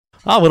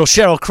Oh, little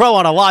Sheryl Crow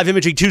on a live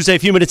Imaging Tuesday, a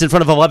few minutes in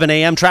front of 11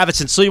 a.m.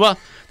 Travis and Sliwa.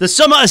 The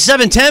Summer of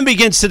 710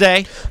 begins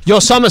today. Your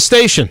summer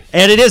station.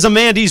 And it is a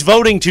Mandy's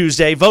Voting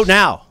Tuesday. Vote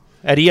now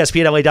at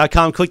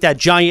ESPNLA.com. Click that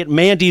giant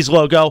Mandy's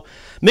logo.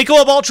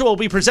 Michelob Ultra will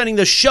be presenting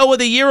the Show of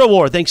the Year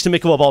award thanks to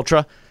Michelob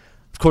Ultra.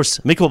 Of course,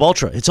 Michelob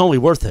Ultra, it's only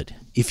worth it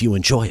if you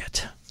enjoy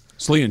it.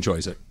 Slee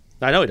enjoys it.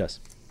 I know he does.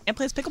 And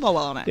plays pickleball well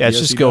on it. Yeah, Yes,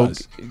 just he go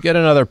does. get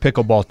another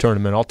pickleball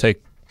tournament. I'll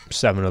take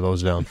 7 of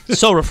those down.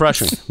 So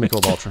refreshing,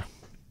 Michelob Ultra.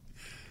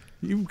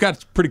 You've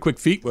got pretty quick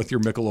feet with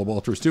your Michelob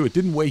Ultras, too. It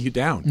didn't weigh you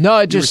down. No,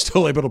 it You were just-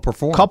 still able to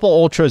perform. A couple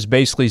ultras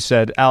basically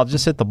said, "Al,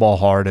 just hit the ball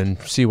hard and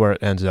see where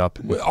it ends up."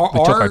 We took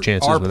our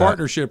chances Our with that.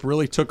 partnership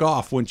really took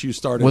off once you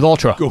started With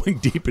Ultra. going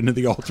deep into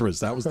the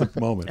Ultras. That was the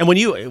moment. And when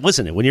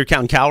you're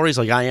counting calories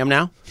like I am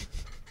now,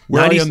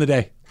 Where are 90 you on the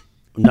day?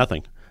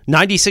 nothing.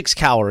 96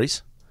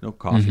 calories. No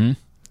coffee.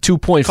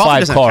 2.5 Coffee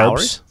doesn't have carbs.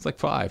 calories. It's like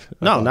 5.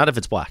 No, not if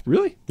it's black.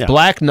 Really? Yeah.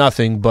 Black,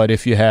 nothing. But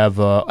if you have,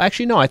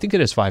 actually, no, I think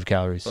it is 5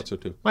 calories. Thought so,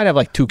 too. Might have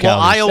like 2 Well,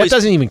 calories. I always- that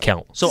doesn't even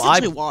count. So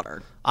Essentially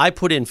water. I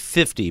put in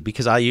 50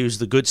 because I use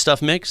the Good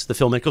Stuff mix, the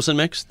Phil Mickelson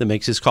mix that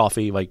makes his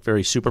coffee like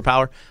very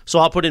superpower. So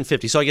I'll put in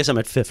 50. So I guess I'm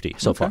at 50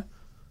 so far.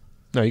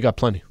 No, you got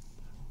plenty.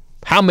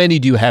 How many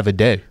do you have a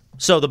day?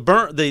 So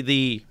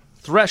the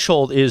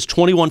threshold is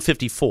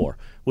 2154,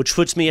 which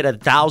puts me at a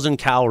 1,000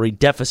 calorie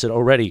deficit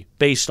already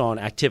based on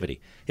activity.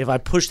 If I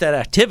push that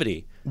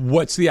activity,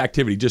 What's the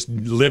activity? Just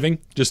living?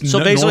 Just so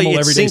basically normal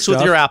it everyday syncs stuff?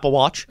 with your Apple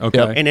Watch. Okay.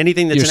 Yep. And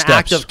anything that's Your an steps.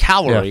 active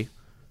calorie. Yeah.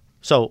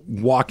 So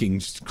Walking,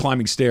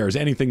 climbing stairs,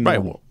 anything right,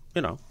 normal.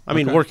 you know, I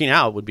mean, working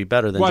out would be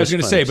better than. Well, I was just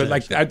going to say, climbing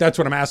but stairs. that's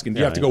what I'm asking. Do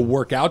you Yeah, have to go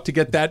work out to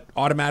get that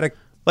automatic?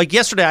 Like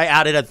yesterday, I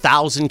added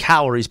 1,000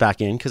 calories back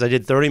in because I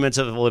did 30 minutes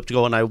of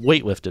elliptical and I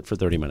weightlifted for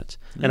 30 minutes.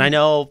 And I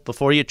know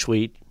before you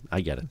tweet,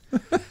 I get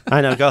it.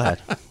 I know. Go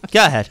ahead.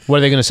 Go ahead. What are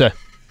they going to say?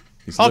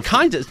 All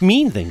kinds of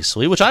mean things,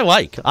 Slee, which I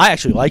like. I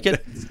actually like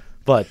it.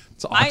 But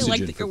It's I oxygen like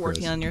that for you're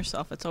working Chris. on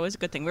yourself. It's always a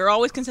good thing. We're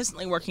always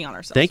consistently working on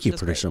ourselves. thank you, which is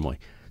Producer great. Moy.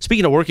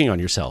 Speaking of working on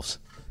yourselves,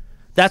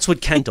 that's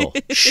what Kendall,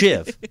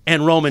 Shiv,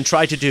 and Roman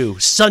tried to do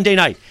Sunday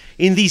night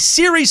in the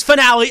series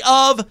finale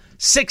of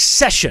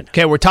Succession.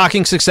 Okay, we're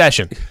talking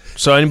Succession.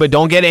 So anybody,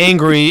 don't get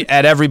angry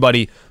at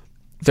everybody.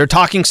 They're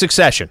talking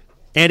Succession.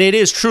 And it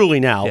is truly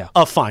now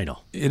a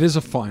final. It is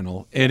a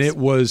final, and it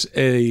was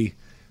a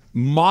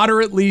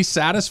moderately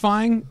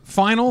satisfying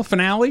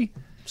finale.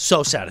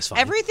 So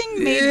satisfying.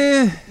 Everything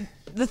made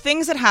the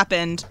things that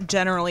happened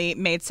generally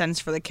made sense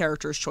for the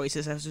characters'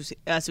 choices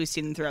as we've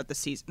seen them throughout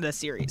the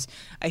series.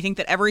 I think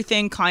that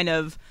everything kind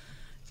of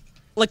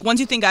like once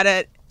you think at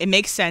it, it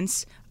makes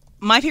sense.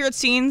 My favorite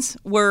scenes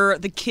were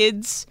the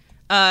kids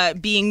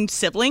being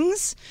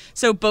siblings.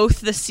 So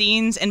both the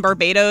scenes in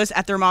Barbados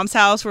at their mom's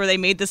house where they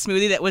made the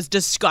smoothie that was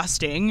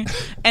disgusting,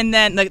 and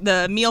then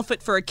the meal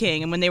fit for a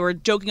king, and when they were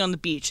joking on the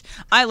beach.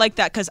 I like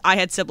that because I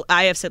have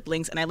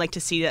siblings, and I like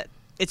to see that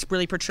it's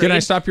really portrayed. Can I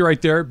stop you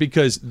right there?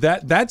 Because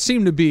that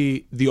seemed to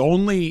be the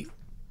only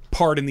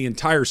part in the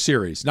entire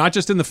series, not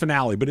just in the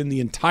finale, but in the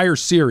entire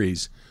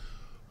series,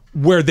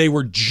 where they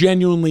were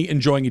genuinely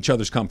enjoying each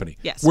other's company.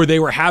 Yes. Where they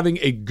were having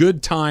a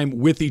good time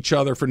with each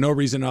other for no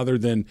reason other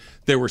than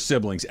they were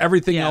siblings.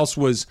 Everything else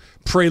was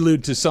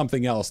prelude to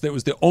something else. That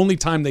was the only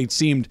time they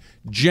seemed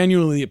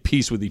genuinely at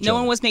peace with each other. No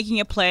one was making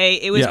a play.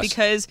 It was Yes.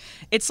 because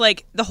it's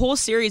like the whole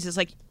series is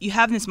like you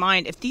have in this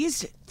mind, if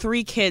these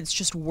 3 kids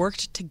just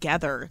worked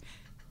together,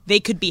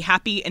 they could be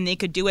happy and they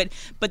could do it.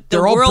 But the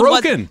They're all world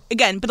broken.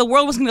 but the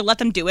world wasn't going to let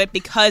them do it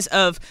because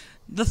of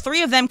the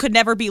 3 of them could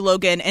never be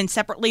Logan, and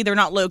separately they're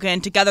not Logan,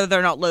 together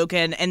they're not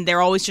Logan, and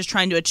they're always just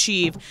trying to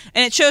achieve.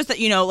 And it shows that,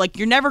 you know, like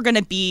you're never going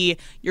to be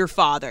your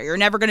father. You're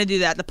never going to do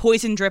that. The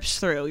poison drips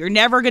through. You're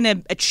never going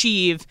to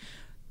achieve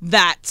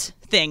that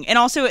thing. And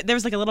also there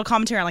was like a little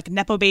commentary on like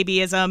nepo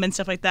babyism and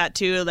stuff like that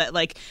too, that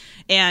like,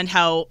 and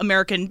how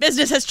American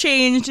business has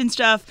changed and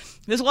stuff.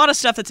 There's a lot of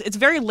stuff it's a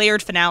very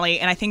layered finale,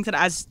 and I think that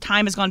as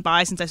time has gone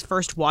by since I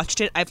first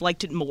watched it, I've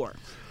liked it more.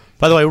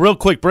 By the way, real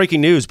quick breaking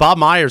news. Bob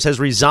Myers has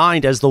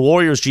resigned as the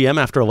Warriors GM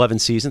after 11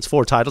 seasons,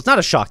 4 titles. Not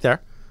a shock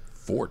there.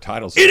 4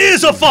 titles. It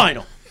is a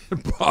final.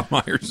 Bob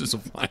Myers is a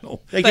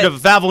final. Thank you to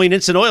Valvoline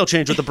Instant Oil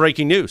Change with the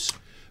breaking news.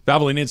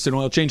 Valvoline Instant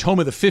Oil Change, home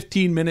of the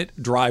 15-minute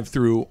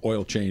drive-through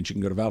oil change. You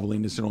can go to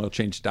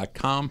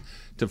ValvolineInstantOilChange.com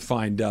to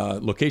find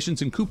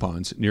locations and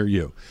coupons near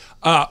you.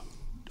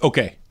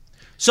 Okay.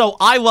 So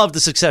I love the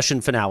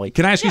Succession finale.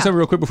 Can I ask you something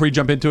real quick before you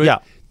jump into it? Yeah.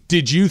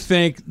 Did you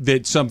think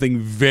that something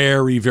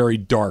very, very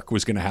dark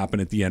was going to happen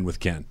at the end with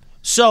Ken?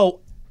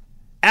 So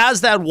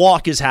as that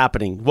walk is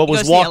happening, what He was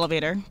goes to the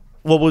elevator.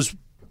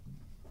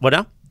 What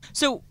now?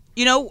 So,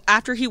 you know,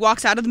 after he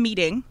walks out of the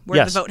meeting where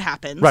Yes. the vote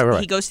happens, Right.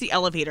 he goes to the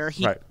elevator.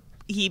 Right.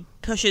 He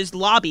pushes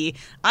lobby.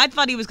 I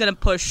thought he was going to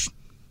push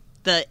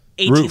the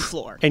 18th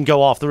floor. And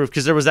go off the roof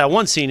because there was that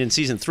one scene in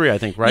season 3, I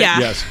think, right? Yeah,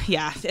 Yes.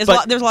 yeah.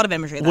 But There's a lot of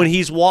imagery there. When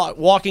he's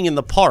walking in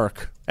the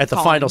park at the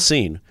Colin. final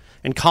scene,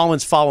 and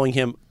Colin's following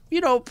him, you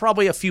know,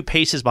 probably a few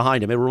paces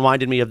behind him. It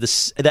reminded me of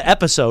the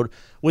episode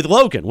with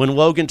Logan when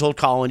Logan told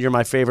Colin, "You're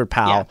my favorite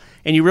pal," Yeah.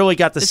 and you really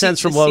got the sense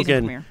from season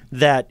Logan premiere.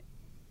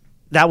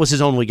 that was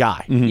his only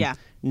guy. Yeah.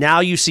 Now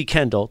you see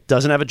Kendall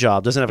doesn't have a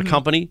job, doesn't have a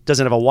company,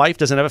 doesn't have a wife,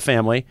 doesn't have a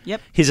family.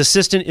 Yep. His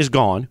assistant is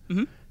gone.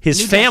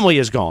 His family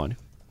is gone.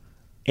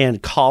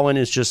 And Colin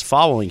is just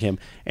following him.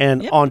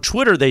 And on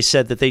Twitter, they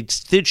said that they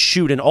did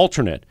shoot an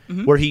alternate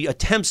where he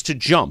attempts to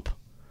jump,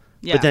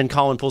 but then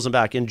Colin pulls him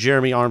back. And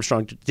Jeremy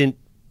Armstrong didn't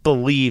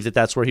believe that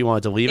that's where he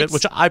wanted to leave it,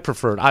 which I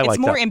preferred. I like that. It's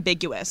more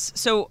ambiguous.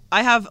 So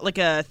I have like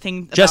a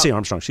thing about Jesse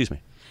Armstrong, excuse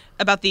me.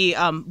 About the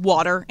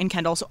water in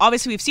Kendall. So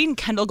obviously we've seen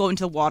Kendall go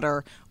into the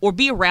water or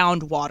be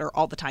around water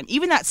all the time.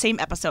 Even that same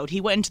episode, he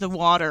went into the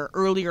water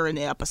earlier in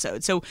the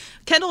episode. So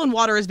Kendall and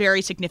water is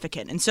very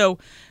significant. And so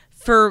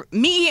for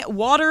me,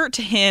 water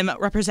to him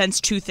represents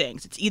two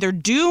things. It's either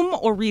doom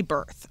or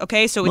rebirth.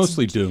 Okay, so it's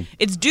Mostly doom.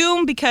 It's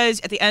doom because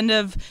at the end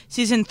of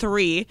season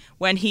 3,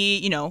 when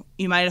he,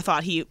 you might have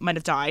thought he might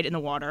have died in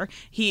the water.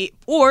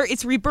 Or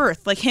it's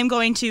rebirth, like him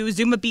going to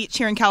Zuma Beach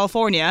here in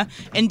California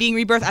and being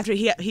rebirthed after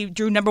he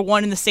drew number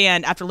 1 in the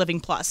sand after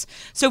Living Plus.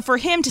 So for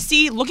him to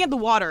see, looking at the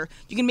water,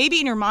 you can maybe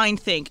in your mind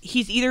think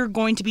he's either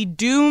going to be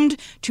doomed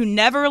to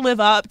never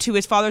live up to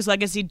his father's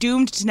legacy,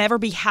 doomed to never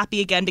be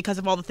happy again because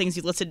of all the things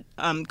you listed,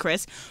 Chris.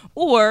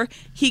 Or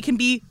he can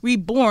be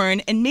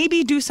reborn and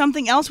maybe do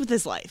something else with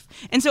his life.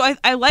 And so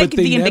I like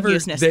the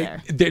ambiguousness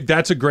there.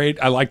 That's a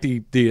great. I like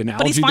the analogy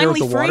But he's there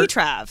finally with the free, water.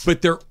 Trav.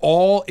 But they're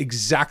all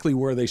exactly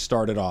where they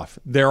started off.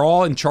 They're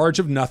all in charge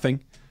of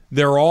nothing.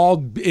 They're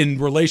all in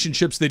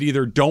relationships that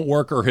either don't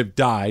work or have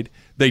died.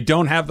 They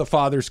don't have the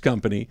father's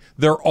company.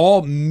 They're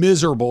all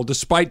miserable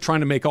despite trying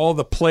to make all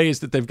the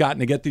plays that they've gotten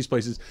to get these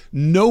places.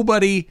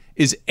 Nobody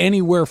is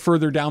anywhere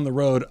further down the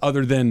road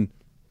other than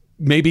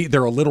maybe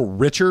they're a little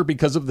richer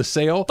because of the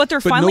sale, but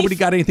nobody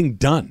got anything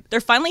done.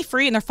 They're finally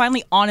free and they're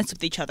finally honest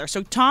with each other.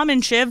 So Tom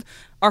and Shiv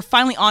are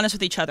finally honest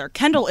with each other.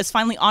 Kendall is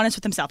finally honest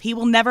with himself. He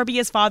will never be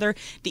his father.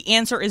 The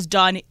answer is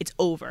done. It's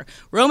over.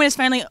 Roman is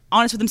finally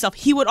honest with himself.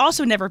 He would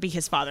also never be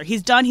his father.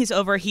 He's done. He's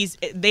over.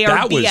 They are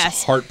that BS.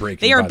 Was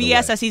heartbreaking. They are by the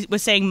BS, way. as he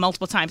was saying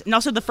multiple times. And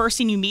also the first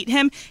scene you meet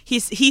him, he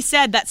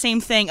said that same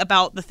thing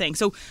about the thing.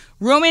 So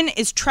Roman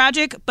is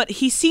tragic, but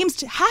he seems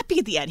happy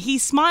at the end. He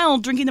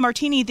smiled drinking the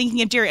martini, thinking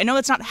of Jerry. I know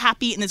it's not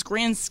happy in this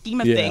grand scheme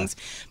of things,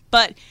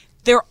 but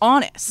they're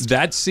honest.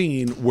 That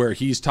scene where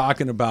he's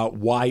talking about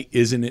why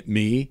isn't it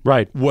me,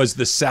 Right. was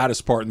the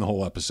saddest part in the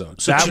whole episode.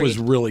 So that was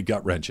really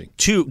gut-wrenching.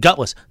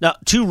 Gutless. Now,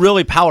 2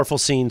 really powerful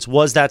scenes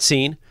was that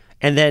scene,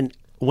 and then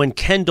when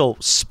Kendall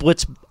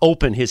splits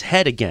open his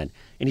head again,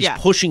 and he's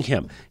pushing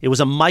him. It was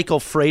a Michael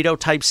Fredo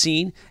type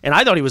scene, and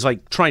I thought he was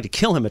like trying to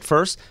kill him at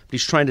first, but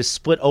he's trying to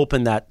split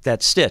open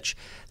that stitch.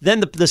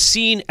 Then the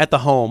scene at the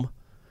home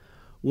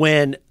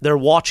when they're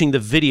watching the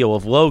video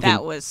of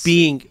Logan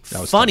being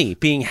funny,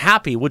 being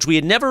happy, which we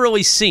had never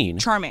really seen.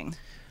 Charming.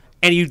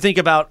 And you think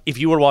about if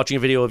you were watching a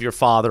video of your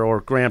father or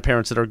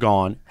grandparents that are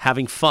gone,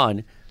 having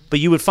fun, but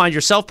you would find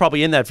yourself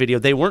probably in that video.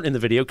 They weren't in the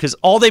video because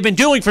all they've been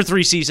doing for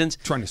 3 seasons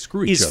trying to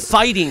screw each is other.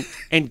 fighting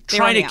and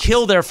trying to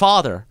kill their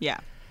father. Yeah.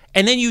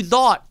 And then you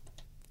thought,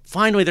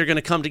 finally they're going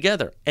to come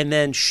together. And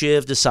then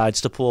Shiv decides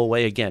to pull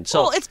away again.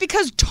 So well, it's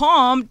because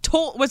Tom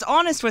was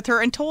honest with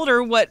her and told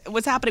her what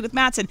was happening with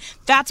Matsson.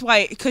 That's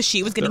why, because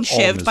she was getting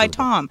shivved by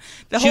Tom.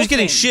 She was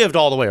getting shivved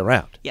all the way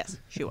around. Yes,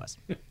 she was.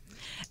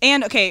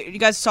 And okay, you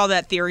guys saw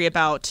that theory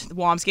about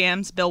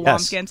Wambsgans, Bill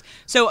Wambsgans.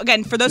 So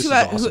again, for those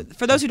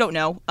who don't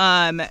know,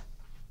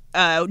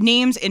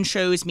 names in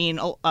shows mean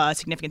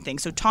significant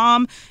things. So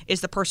Tom is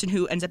the person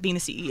who ends up being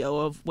the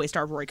CEO of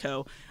Waystar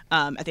Royco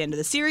at the end of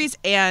the series,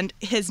 and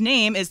his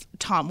name is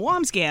Tom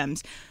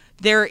Wambsgans.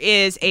 There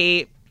is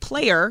a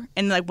player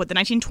in the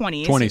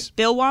 1920s.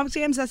 Bill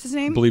Wambsgans, that's his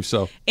name? I believe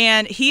so.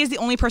 And he is the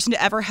only person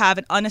to ever have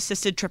an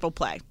unassisted triple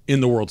play.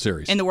 In the World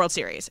Series.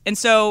 And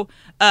so,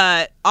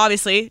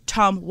 obviously,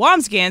 Tom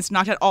Wambsgans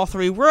knocked out all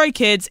 3 Roy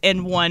kids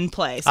in one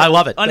play. So I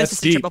love it.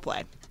 Unassisted triple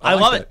play. I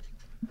love it.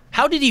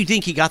 How did you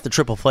think he got the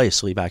triple play,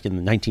 Slee, back in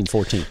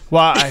 1914?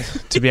 Well,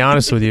 to be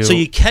honest with you. So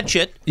you catch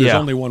it. There's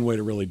only one way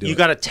to really do it. You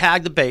got to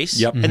tag the base.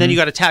 Yep. And then you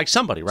got to tag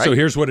somebody, right? So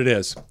here's what it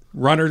is.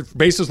 Runner,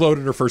 bases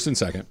loaded are first and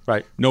second.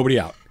 Right. Nobody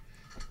out.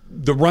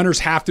 The runners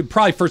have to,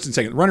 probably first and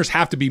second, the runners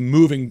have to be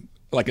moving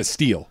like a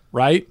steal,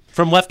 right?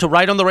 From left to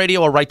right on the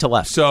radio or right to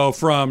left? So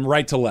from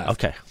right to left.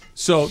 Okay.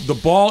 So the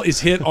ball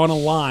is hit on a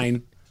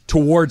line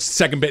towards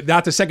second base,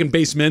 not the second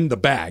baseman, the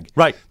bag.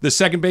 Right. The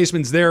second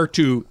baseman's there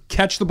to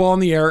catch the ball in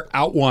the air,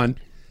 out one,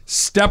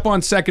 step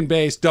on second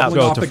base, doubling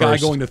off the guy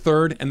going to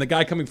third, and the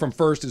guy coming from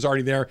first is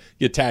already there.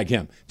 You tag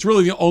him. It's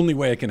really the only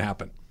way it can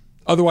happen.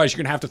 Otherwise, you're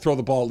going to have to throw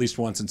the ball at least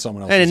once in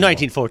someone else. And in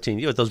 1914,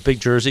 you had those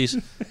big jerseys.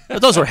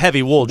 Those were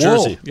heavy wool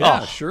jerseys.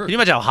 Yeah, sure. Can you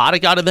imagine how hot it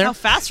got in there? How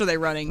fast are they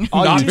running?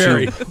 Not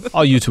very.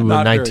 I'll YouTube a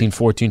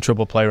 1914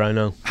 triple play right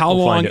now. How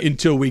long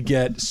until we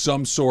get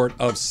some sort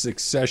of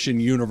Succession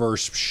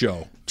universe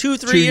show?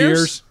 2-3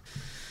 years?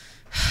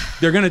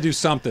 They're going to do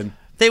something.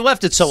 They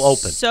left it so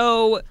open.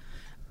 So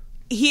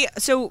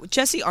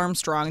Jesse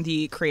Armstrong,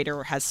 the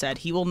creator, has said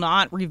he will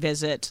not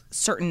revisit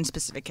certain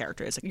specific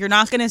characters. Like, you're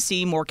not going to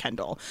see more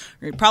Kendall.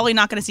 You're probably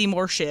not going to see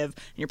more Shiv. And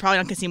you're probably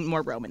not going to see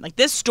more Roman. Like,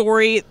 this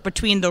story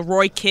between the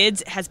Roy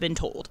kids has been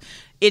told.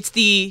 It's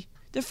the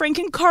the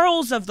Franken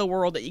Carls of the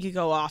world that you could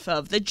go off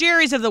of, the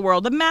Jerrys of the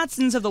world, the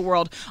Matsons of the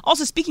world.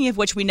 Also, speaking of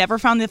which, we never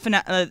found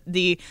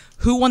the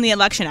who won the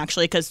election,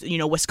 actually, because,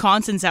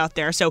 Wisconsin's out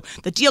there. So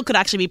the deal could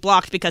actually be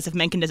blocked because if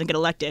Mencken doesn't get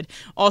elected.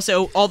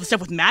 Also, all the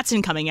stuff with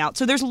Mattson coming out.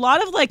 So there's a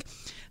lot of,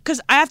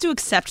 because I have to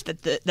accept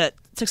that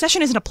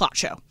Succession isn't a plot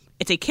show.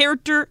 It's a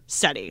character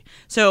study.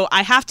 So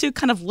I have to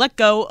kind of let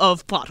go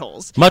of plot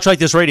holes. Much like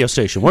this radio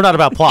station. We're not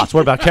about plots.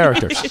 We're about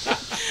characters.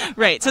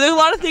 Right. So there's a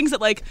lot of things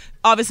that,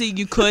 obviously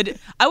you could...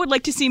 I would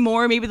like to see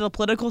more. Maybe the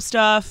political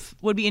stuff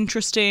would be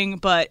interesting.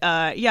 But,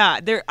 yeah,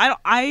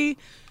 I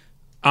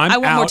want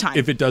out more time.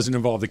 if it doesn't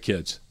involve the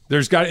kids.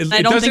 There's got. It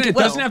I don't think it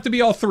will. doesn't have to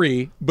be all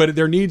three, but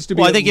there needs to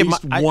be at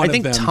least one I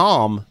think of them.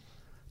 Tom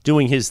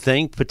doing his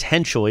thing,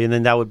 potentially, and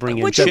then that would bring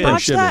in Would you Chip.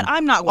 watch that?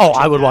 I'm not Oh,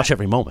 watching I would that. watch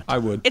every moment. I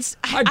would.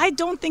 I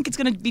don't think it's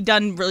going to be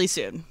done really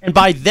soon. And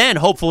by then,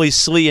 hopefully,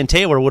 Slee and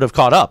Taylor would have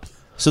caught up,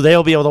 so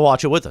they'll be able to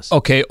watch it with us.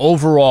 Okay,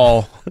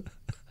 overall,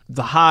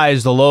 the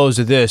highs, the lows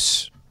of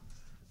this,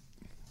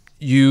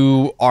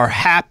 you are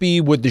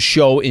happy with the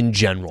show in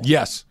general.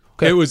 Yes.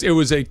 Okay.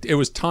 It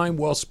was time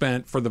well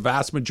spent for the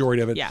vast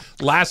majority of it. Yeah.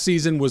 Last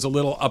season was a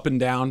little up and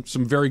down.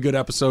 Some very good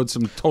episodes,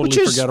 some totally Which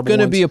is forgettable going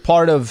to ones. be a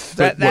part of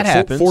that. What,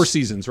 Happens. Four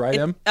seasons, right,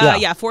 Em?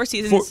 Yeah, 4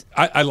 seasons.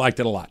 I liked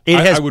it a lot. It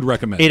has, I would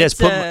recommend it.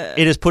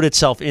 it. Has put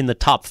itself in the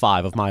top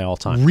 5 of my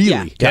all-time.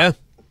 Really? Yeah.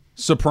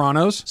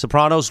 Sopranos?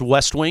 Sopranos,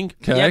 West Wing,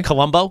 Okay.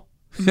 Columbo,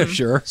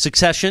 Sure.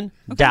 Succession,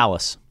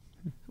 Dallas.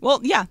 Well,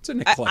 yeah. It's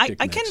an eclectic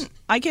mix.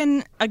 I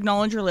can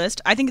acknowledge your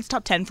list. I think it's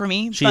top 10 for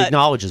me. She but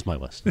acknowledges my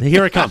list.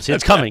 Here it comes.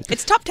 It's coming.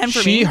 it's top 10 for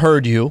me. She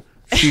heard you.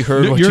 She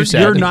heard what you're, you said.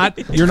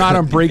 You're not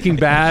on Breaking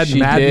Bad, She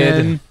Mad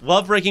did. Men.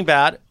 Love Breaking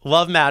Bad.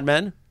 Love Mad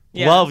Men.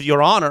 Yeah. Love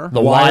Your Honor.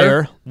 The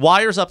Wire.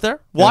 Wire's up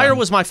there. Wire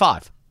was my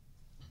 5.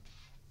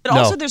 But No.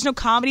 also, there's no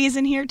comedies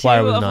in here, too,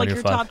 Why was of not like your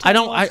your five? top 10 I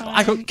don't. of all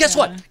I time. guess Yeah.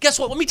 what? Guess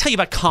what? Let me tell you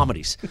about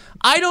comedies.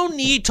 I don't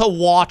need to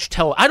watch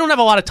I don't have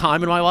a lot of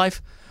time in my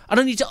life. I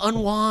don't need to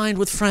unwind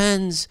with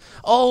friends.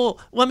 Oh,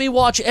 let me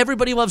watch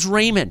Everybody Loves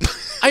Raymond.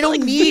 I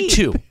don't need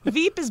to.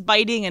 Veep is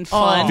biting and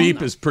fun.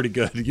 Veep is pretty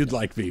good. You'd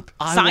like Veep.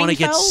 I want to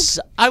get. Seinfeld?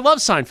 I love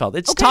Seinfeld.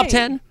 It's Okay. top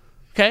 10.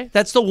 Okay,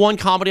 that's the one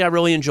comedy I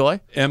really enjoy.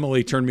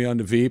 Emily turned me on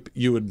to Veep.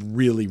 You would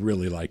really,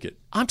 really like it.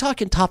 I'm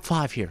talking top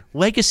 5 here.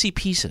 Legacy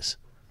pieces.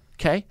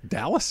 Okay.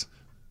 Dallas?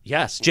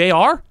 Yes.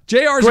 Jr.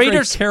 JR's a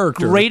great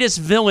character. Greatest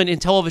villain in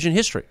television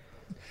history.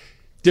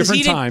 'Cause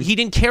Different time. He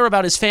didn't care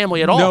about his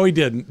family at all. No, he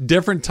didn't.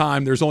 Different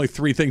time. There's only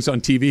 3 things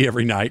on TV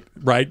every night,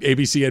 right?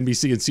 ABC,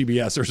 NBC, and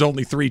CBS. There's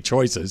only 3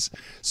 choices.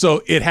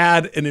 So it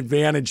had an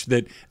advantage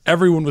that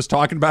everyone was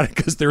talking about it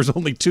because there's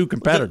only 2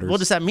 competitors. What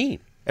does that mean?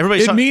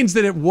 Everybody's It talking- means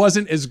that it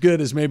wasn't as good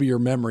as maybe your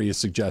memory is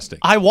suggesting.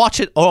 I watch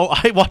it. Oh,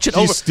 I watch it Do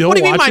you over. still What do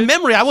you mean watch my it?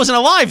 memory? I wasn't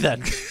alive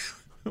then.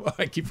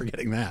 I keep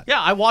forgetting that. Yeah,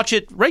 I watch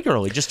it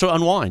regularly just to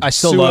unwind. I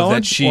still Sue love Ellen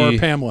that she. or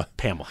Pamela.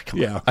 Pamela, come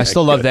on. Yeah, I okay,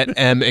 still love good. that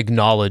M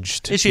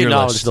acknowledged. Did she your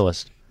acknowledge list. the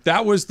list?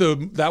 That was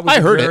I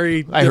a heard it.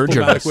 very I heard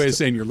your diplomatic list. way of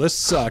saying your list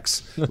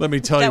sucks. Let me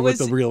tell you That what was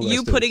the real list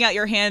you is. putting out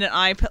your hand, and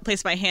I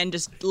placed my hand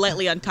just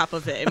lightly on top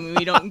of it, and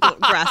we don't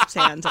grasp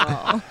hands at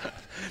all.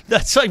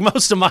 That's like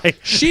most of my.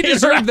 She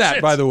deserved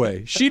that, by the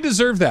way. She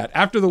deserved that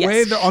after the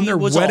way they're on She their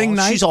was wedding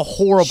night. She's a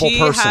horrible She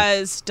person.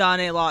 has done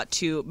a lot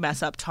to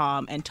mess up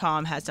Tom, and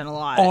Tom has done a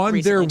lot on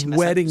their recently to mess up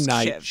wedding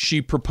night, Shiv.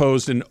 she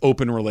proposed an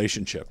open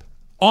relationship.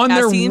 On That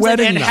their seems like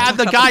wedding and night. have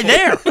the guy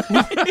there.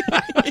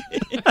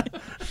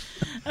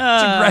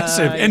 It's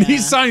aggressive. And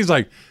he's signing. He's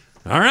like,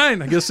 all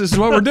right, I guess this is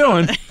what we're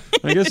doing.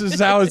 I guess this is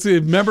how it's a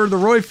member of the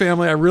Roy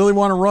family. I really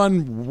want to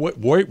run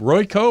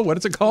Royco. What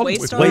is it called?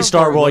 Waystar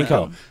Waystar Royco. Royco.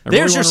 I really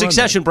There's your wanna run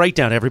Succession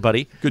breakdown,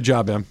 everybody. that. Good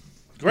job, Em.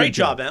 Great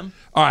job, Em.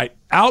 All right.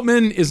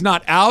 Outman is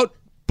not out,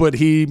 but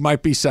he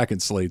might be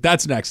second Slee.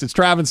 That's next. It's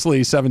Travis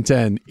Slee,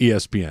 710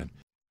 ESPN.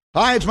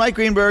 Hi, it's Mike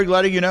Greenberg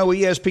letting you know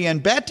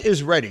ESPN Bet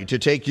is ready to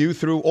take you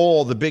through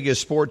all the biggest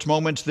sports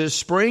moments this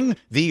spring.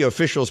 The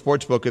official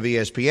sportsbook of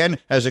ESPN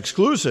has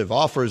exclusive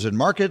offers and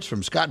markets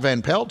from Scott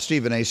Van Pelt,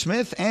 Stephen A.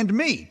 Smith, and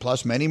me,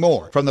 plus many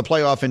more. From the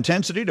playoff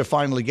intensity to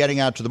finally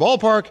getting out to the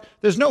ballpark,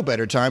 there's no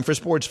better time for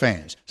sports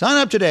fans. Sign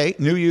up today.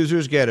 New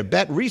users get a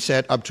bet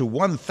reset up to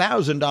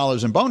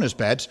 $1,000 in bonus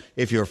bets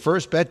if your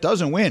first bet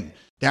doesn't win.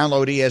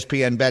 Download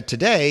ESPN Bet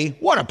today.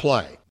 What a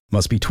play.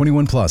 Must be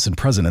 21 plus and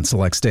present in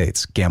select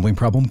states. Gambling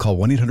problem? Call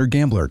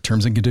 1-800-GAMBLER.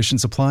 Terms and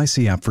conditions apply.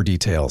 See app for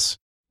details.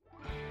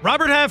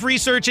 Robert Half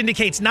research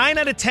indicates 9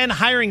 out of 10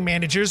 hiring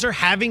managers are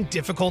having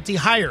difficulty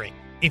hiring.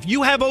 If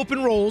you have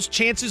open roles,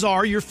 chances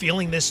are you're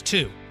feeling this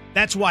too.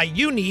 That's why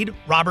you need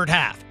Robert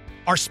Half.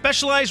 Our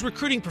specialized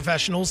recruiting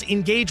professionals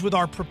engage with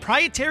our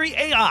proprietary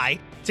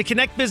AI to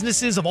connect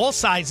businesses of all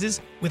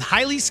sizes with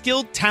highly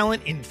skilled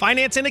talent in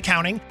finance and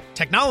accounting,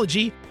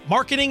 technology,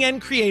 marketing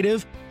and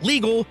creative,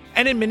 legal,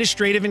 and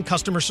administrative and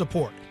customer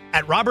support.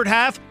 At Robert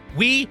Half,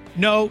 we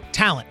know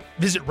talent.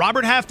 Visit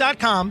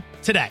roberthalf.com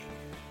today.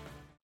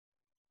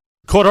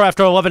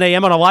 11:15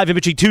 a.m. on a live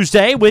imaging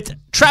Tuesday with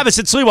Travis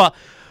and Sliwa.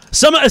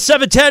 Summit of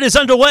 710 is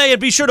underway,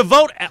 and be sure to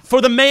vote for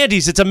the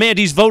Mandy's. It's a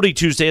Mandy's voting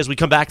Tuesday as we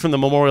come back from the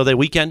Memorial Day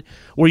weekend.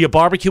 Were you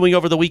barbecuing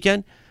over the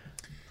weekend?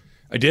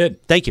 I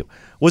did. Thank you.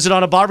 Was it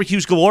on a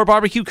Barbecues Galore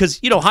barbecue? Because,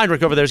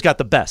 Heinrich over there's got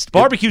the best.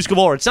 Barbecues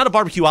Galore. It's not a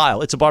barbecue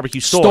aisle. It's a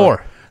barbecue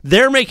store.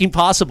 They're making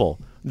possible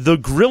the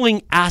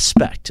grilling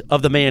aspect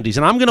of the Mandy's.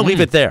 And I'm going to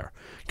leave it there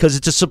because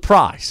it's a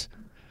surprise.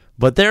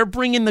 But they're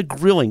bringing the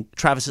grilling.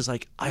 Travis is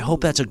like, I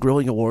hope that's a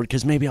grilling award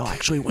because maybe I'll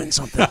actually win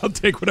something. I'll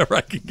take whatever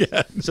I can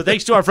get. So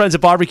thanks to our friends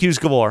at Barbecues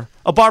Galore.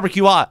 A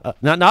barbecue aisle.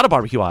 Not a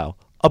barbecue aisle.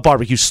 A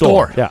barbecue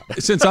store. Yeah.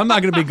 Since I'm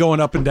not going to be going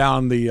up and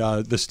down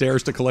the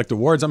stairs to collect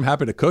awards, I'm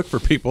happy to cook for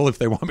people if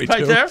they want me Right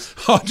to. there?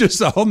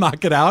 I'll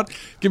knock it out.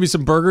 Give me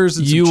some burgers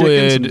and some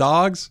chicken, some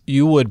dogs.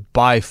 You would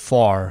by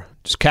far.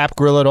 Does Cap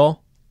grill at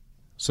all?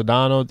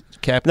 Sedano,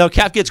 Cap? No,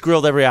 Cap gets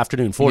grilled every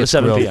afternoon, 4 to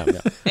 7 p.m.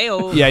 Yeah.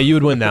 Ayo. Yeah, you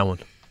would win that one.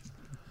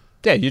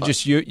 Yeah, you're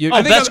best the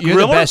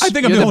griller? best. I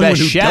think I'm you're the only best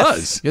one who chef.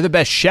 does. You're the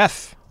best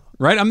chef.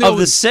 Right? I'm Of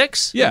the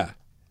 6? Yeah.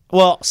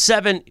 Well,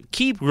 7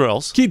 Key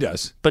grills, He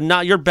does. but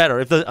not you're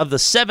better. Of the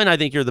 7, I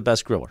think you're the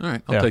best griller. All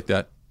right.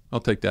 I'll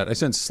take that. I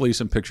sent Slee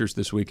some pictures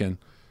this weekend.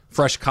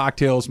 Fresh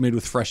cocktails made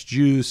with fresh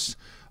juice.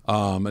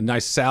 A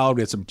nice salad.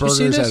 We had some you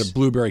see burgers. this? Had a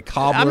blueberry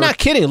cobbler. I'm not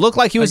kidding. It looked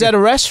like he was at a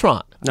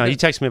restaurant. No, he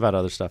texts me about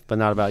other stuff, but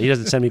not about. He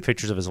doesn't send me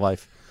pictures of his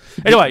life.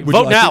 Anyway, Would you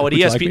vote like now to- at would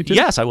you like me ESPN. to?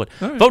 Yes, I would.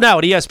 All right. Vote now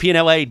at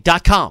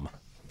ESPNLA.com.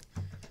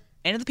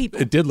 And the people.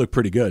 It did look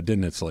pretty good,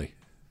 didn't it, Slee?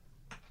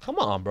 Come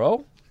on,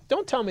 bro.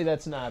 Don't tell me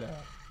that's not a...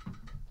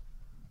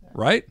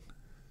 Right?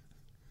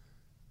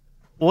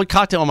 What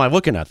cocktail am I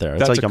looking at there?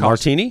 It's like a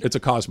martini. It's a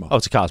Cosmo. Oh,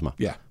 it's a Cosmo.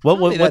 Yeah.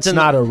 What's that's in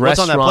not a what's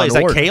on that plate? Is that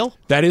restaurant kale?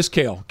 That is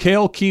kale.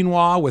 Kale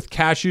quinoa with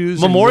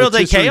cashews. Memorial and Day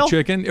rotisserie kale?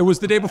 chicken. It was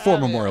the day before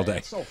Memorial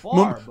Day. so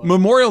far, but-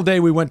 Memorial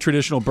Day, we went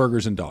traditional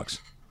burgers and dogs.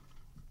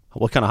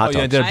 What kind of hot you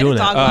dogs? ended up I had a doing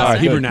dog that. last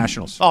night. Hebrew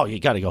Nationals. Oh, you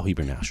got to go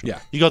Hebrew National. Yeah.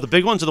 You go the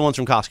big ones or the ones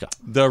from Costco?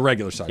 The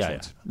regular size Yeah, yeah.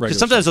 ones. Because Regular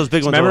sometimes size. those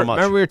big ones are a little much.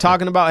 Remember we were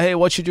talking about, hey,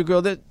 what should you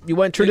grill? That you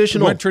went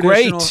traditional. Went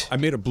traditional. Great. I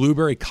made a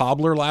blueberry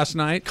cobbler last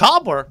night.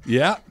 Cobbler.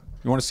 Yeah.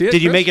 You want to see it?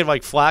 Did you Chris? make it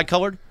like flag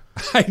colored?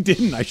 I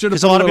didn't. I should have.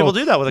 'Cause a lot of put people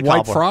do that with a white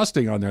cobbler.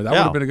 frosting on there. That Yeah.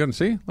 would have been a good one.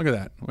 See, look at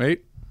that.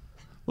 Wait,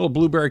 little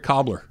blueberry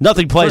cobbler.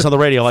 Nothing plays For- on the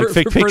radio like for-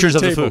 fake for pictures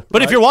of the table, food.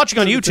 But if right? you're watching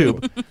on For the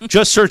YouTube,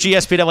 just search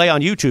ESPNLA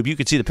on YouTube. You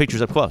can see the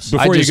pictures up close.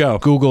 Before I you just go,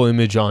 Google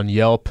image on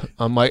Yelp.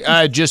 I'm like,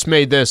 I just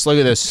made this. Look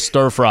at this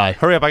stir fry.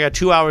 Hurry up! I got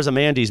 2 hours of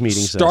Mandy's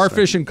meetings.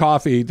 Starfish and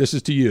Coffee. This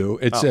is to you.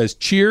 Oh. It says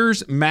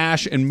Cheers,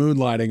 MASH, and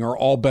Moonlighting are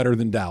all better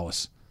than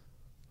Dallas.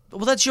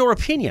 Well, that's your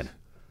opinion.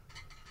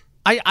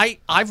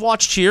 I've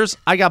watched Cheers.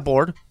 I got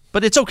bored,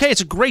 but it's okay.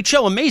 It's a great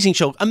show, amazing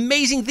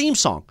theme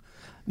song.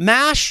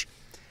 MASH,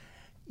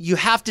 you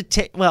have to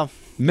take. Well,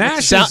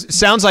 MASH is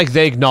Sounds like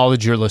they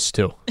acknowledge your list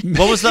too.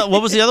 what was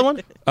the other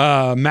one?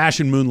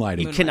 MASH and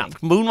Moonlighting. Cannot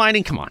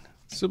Moonlighting. Come on.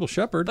 Sybil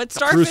Shepherd. But Bruce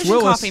Starfish and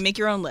Willis. Coffee, make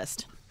your own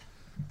list.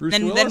 Bruce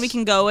Then Willis. we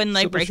can go and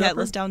Sybil break that Shepherd.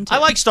 list down too. I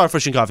like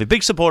Starfish and Coffee.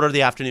 Big supporter of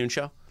the afternoon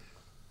show.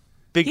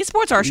 He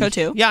supports our show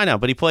too. Yeah, I know,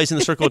 but he plays in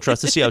the Circle of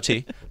Trust, the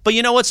COT. But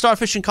you know what,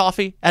 Starfish and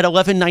Coffee at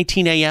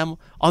 11:19 a.m.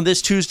 on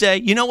this Tuesday?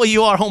 You know what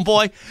you are,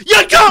 homeboy?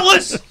 You're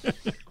gutless!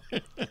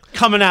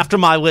 Coming after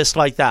my list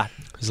like that.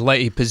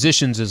 He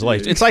positions his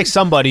legs. It's like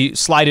somebody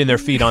sliding their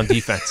feet on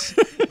defense.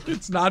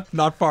 It's not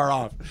far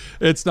off.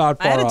 It's not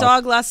I far had a off.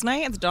 dog last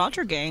night at the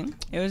Dodger game.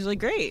 It was really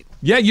great.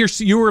 Yeah,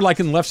 you were like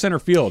in left center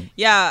field.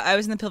 Yeah, I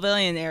was in the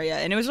pavilion area,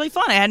 and it was really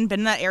fun. I hadn't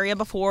been in that area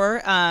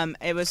before.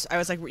 I was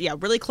like,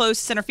 really close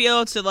to center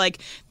field, so like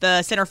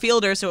the center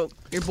fielder, so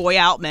your boy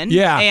Outman,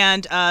 Yeah.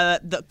 and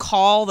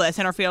the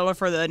center fielder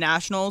for the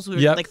Nationals, who were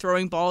Yep. like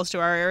throwing balls to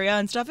our area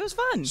and stuff. It was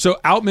fun. So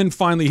Outman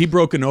finally he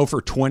broke an 0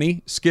 for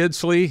 20 skid,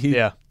 Slee.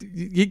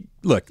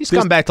 Look, He's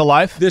come back to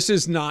life. This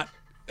is not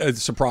a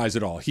surprise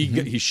at all.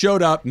 He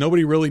showed up.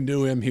 Nobody really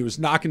knew him. He was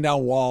knocking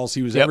down walls.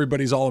 He was Yep.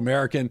 everybody's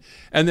All-American.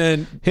 And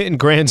then Hitting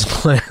grand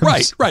slams.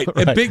 right.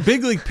 And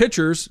big league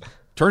pitchers,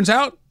 turns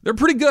out they're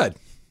pretty good.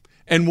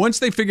 And once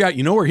they figure out,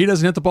 where he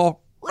doesn't hit the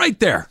ball, right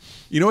there.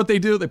 You know what they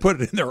do? They put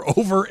it in there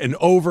over and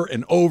over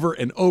and over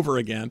and over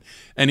again,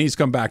 and he's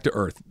come back to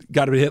earth.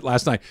 Got a hit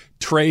last night.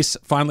 Trace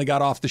finally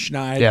got off the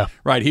schneid. Yeah.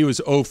 Right. He was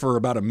 0 for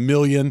about $1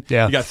 million.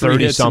 Yeah, He got 3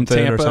 hits in 30-something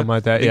or Tampa. something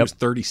like that. I think Yep. It was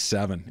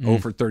 37. 0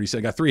 for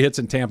 37. Got 3 hits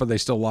in Tampa. They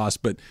still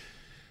lost, but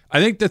I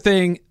think the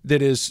thing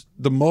that is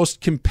the most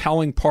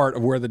compelling part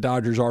of where the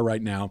Dodgers are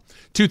right now,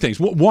 2 things.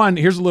 One,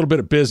 here's a little bit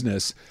of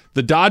business.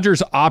 The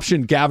Dodgers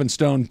optioned Gavin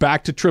Stone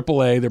back to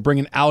AAA. They're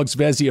bringing Alex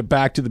Vezia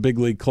back to the big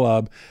league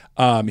club.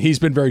 He's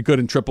been very good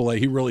in AAA.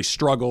 He really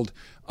struggled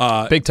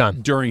Big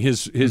time. during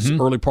his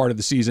early part of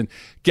the season.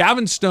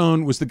 Gavin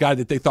Stone was the guy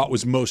that they thought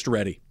was most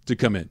ready to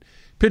come in.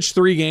 Pitched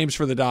 3 games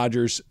for the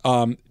Dodgers.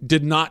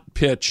 Did not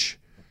pitch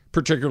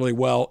particularly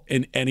well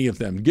in any of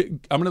them.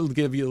 I'm going to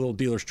give you a little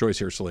dealer's choice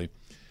here, Slee.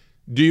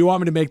 Do you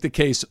want me to make the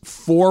case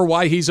for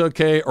why he's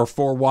okay or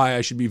for why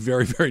I should be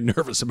very, very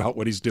nervous about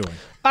what he's doing?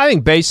 I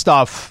think based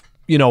off,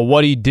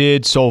 what he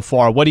did so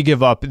far, what he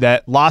gave up,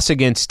 that loss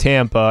against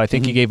Tampa, I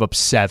think he gave up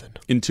 7.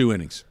 In 2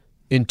 innings.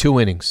 In 2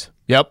 innings.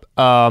 Yep.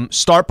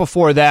 Start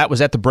before that, was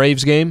that the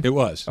Braves game? It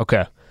was.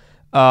 Okay.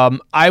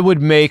 I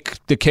would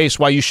make the case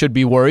why you should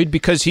be worried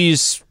because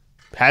he's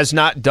has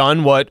not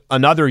done what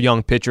another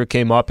young pitcher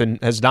came up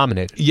and has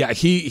dominated. Yeah,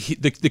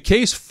 the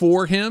case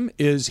for him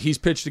is he's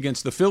pitched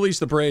against the Phillies,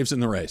 the Braves,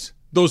 and the Rays.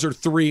 Those are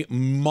 3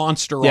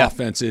 monster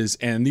offenses,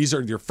 and these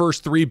are your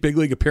first 3 big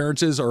league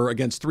appearances are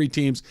against 3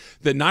 teams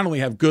that not only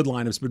have good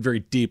lineups, but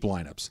very deep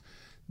lineups.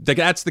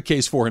 That's the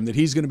case for him, that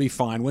he's going to be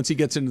fine. Once he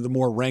gets into the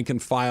more rank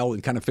and file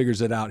and kind of figures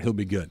it out, he'll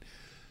be good.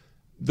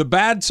 The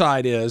bad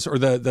side is, or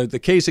the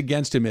case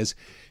against him is,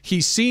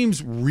 he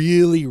seems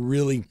really,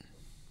 really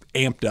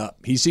amped up.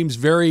 He seems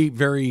very,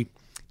 very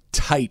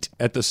tight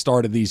at the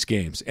start of these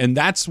games. And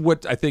that's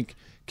what I think,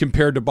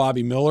 compared to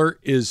Bobby Miller,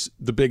 is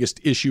the biggest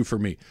issue for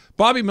me.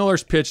 Bobby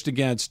Miller's pitched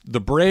against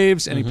the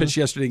Braves, and he pitched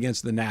yesterday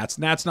against the Nats.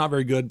 Nats not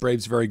very good,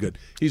 Braves very good.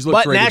 He's looked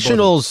But great.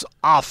 Nationals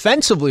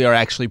offensively are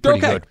actually pretty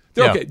good.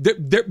 They're okay.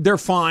 They're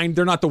fine.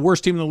 They're not the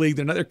worst team in the league.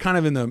 They're kind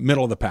of in the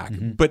middle of the pack.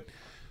 But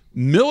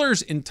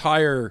Miller's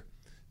entire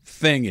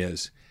thing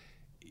is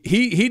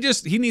he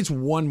needs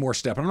one more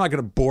step. I'm not going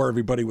to bore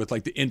everybody with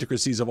like the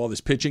intricacies of all this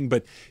pitching,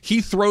 but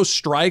he throws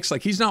strikes.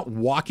 Like, he's not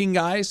walking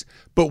guys,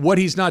 but what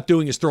he's not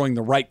doing is throwing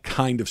the right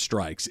kind of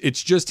strikes.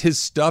 It's just his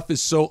stuff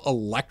is so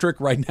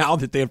electric right now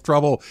that they have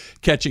trouble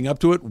catching up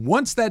to it.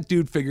 Once that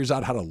dude figures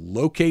out how to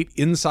locate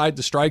inside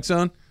the strike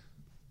zone,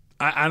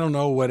 I don't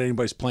know what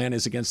anybody's plan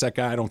is against that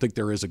guy. I don't think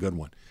there is a good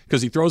one,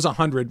 because he throws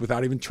 100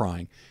 without even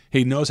trying.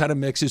 He knows how to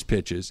mix his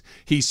pitches.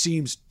 He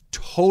seems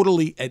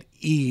totally at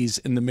ease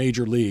in the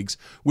major leagues,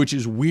 which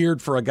is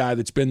weird for a guy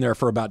that's been there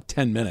for about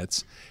 10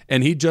 minutes.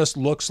 And he just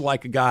looks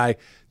like a guy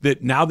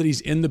that, now that he's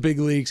in the big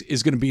leagues,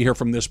 is going to be here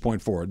from this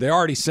point forward. They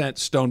already sent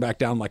Stone back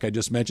down, like I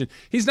just mentioned.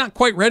 He's not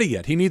quite ready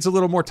yet. He needs a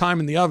little more time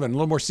in the oven, a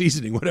little more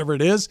seasoning, whatever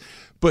it is.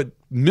 But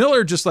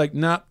Miller just like,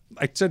 nah,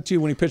 I said to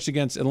you when he pitched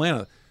against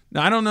Atlanta,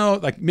 now, I don't know,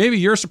 like, maybe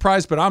you're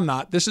surprised, but I'm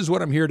not. This is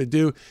what I'm here to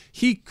do.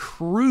 He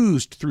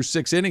cruised through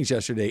 6 innings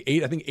yesterday.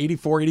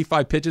 84,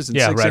 85 pitches in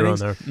 6 right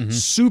innings. around there.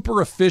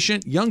 Super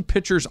efficient. Young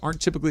pitchers aren't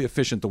typically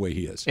efficient the way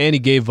he is. And he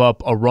gave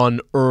up a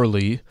run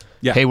early.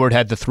 Yeah. Hayward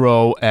had to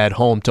throw at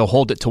home to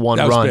hold it to 1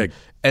 That was run. big.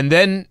 And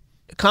then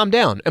calm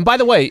down. And by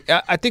the way,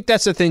 I think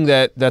that's the thing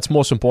that's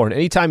most important.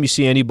 Anytime you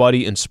see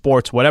anybody in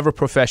sports, whatever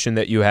profession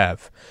that you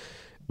have,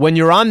 when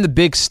you're on the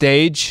big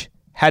stage,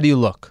 how do you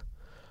look?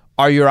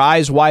 Are your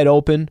eyes wide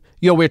open?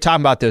 We were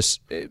talking about this.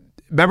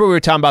 Remember, we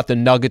were talking about the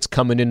Nuggets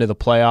coming into the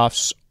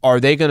playoffs. Are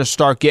they going to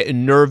start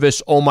getting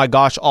nervous? Oh, my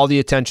gosh, all the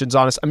attention's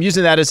on us. I'm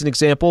using that as an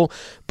example,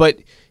 but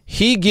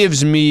he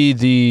gives me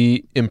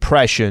the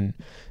impression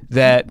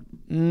that,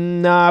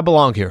 nah, I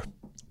belong here.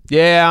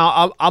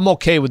 Yeah, I'm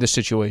okay with the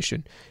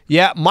situation.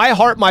 Yeah, my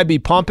heart might be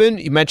pumping.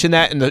 You mentioned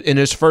that in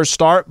his first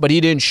start, but he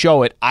didn't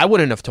show it. I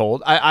wouldn't have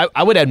told.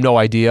 I would have no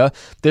idea.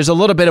 There's a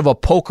little bit of a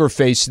poker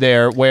face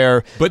there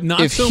where, but not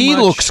if so he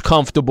much. looks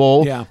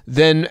comfortable, Yeah.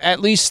 then at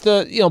least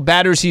the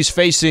batters he's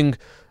facing,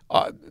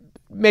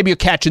 maybe you're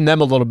catching them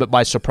a little bit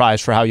by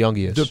surprise for how young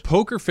he is. The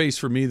poker face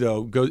for me,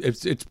 though,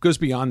 it goes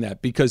beyond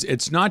that, because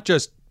it's not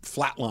just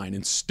flatline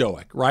and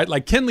stoic, right?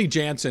 Like, Kenley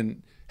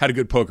Jansen had a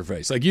good poker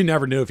face. Like, you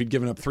never knew if he'd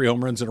given up 3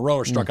 home runs in a row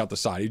or struck out the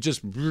side. He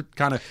just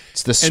kind of...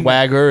 It's the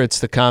swagger. It's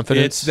the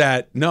confidence. It's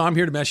that, no, I'm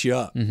here to mess you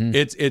up.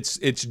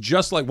 It's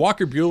just like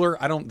Walker Buehler.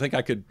 I don't think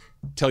I could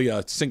tell you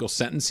a single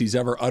sentence he's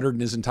ever uttered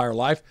in his entire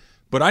life,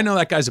 but I know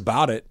that guy's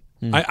about it.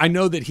 I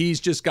know that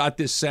he's just got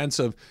this sense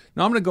of,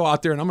 no, I'm going to go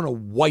out there and I'm going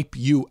to wipe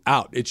you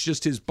out. It's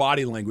just his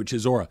body language,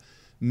 his aura.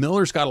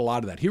 Miller's got a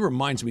lot of that. He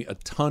reminds me a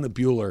ton of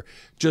Buehler.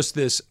 Just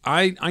this,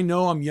 I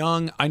know I'm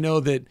young. I know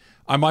that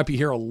I might be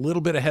here a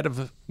little bit ahead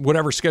of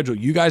whatever schedule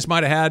you guys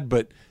might have had,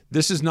 but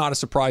this is not a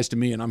surprise to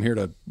me, and I'm here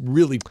to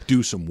really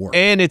do some work.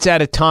 And it's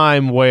at a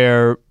time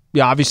where,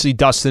 obviously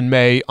Dustin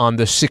May on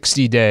the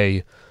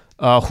 60-day.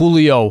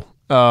 Julio,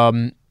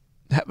 I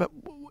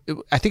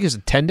think it's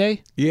a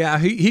 10-day? Yeah,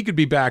 he could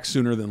be back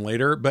sooner than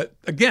later, but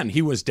again,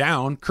 he was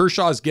down.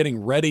 Kershaw's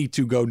getting ready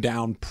to go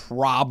down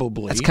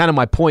probably. That's kind of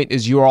my point,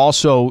 is you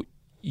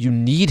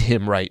need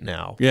him right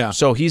now. Yeah.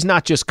 So he's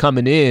not just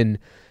coming in.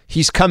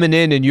 He's coming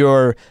in and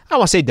you're, I don't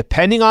want to say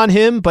depending on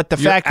him, but the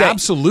fact that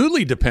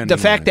absolutely depending the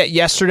fact that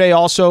yesterday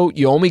also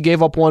you only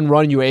gave up 1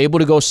 run, you were able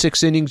to go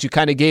 6 innings, you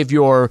kind of gave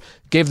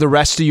the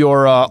rest of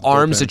your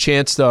arms a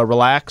chance to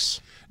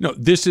relax. No,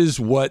 this is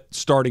what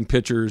starting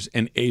pitchers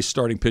and ace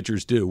starting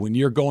pitchers do when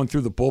you're going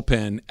through the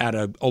bullpen at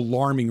an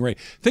alarming rate.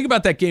 Think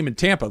about that game in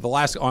Tampa, the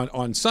last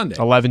on Sunday.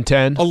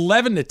 11-10.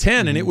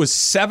 11-10, and it was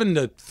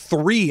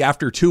 7-3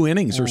 after 2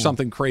 innings or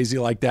something crazy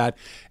like that.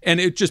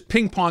 And it just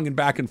ping-ponging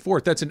back and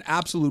forth. That's an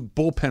absolute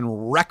bullpen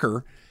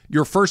wrecker.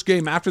 Your first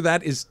game after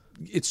that it's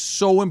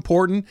so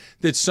important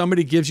that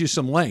somebody gives you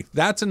some length.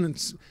 That's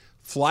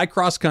fly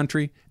cross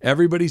country.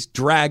 Everybody's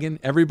dragging.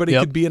 Everybody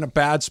could be in a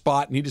bad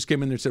spot, and he just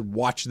came in there and said,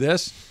 "Watch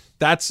this."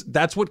 That's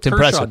what Kershaw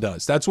impressive.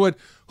 does. That's what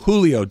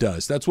Julio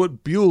does. That's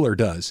what Buehler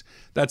does.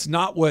 That's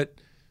not what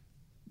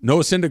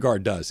Noah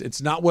Syndergaard does.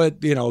 It's not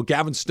what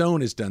Gavin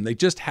Stone has done. They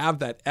just have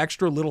that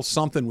extra little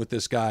something with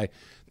this guy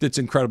that's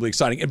incredibly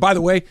exciting. And by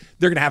the way,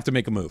 they're going to have to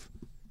make a move.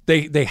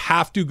 They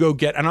have to go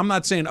get, and I'm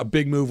not saying a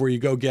big move where you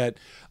go get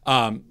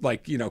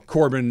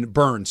Corbin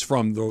Burns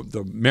from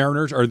the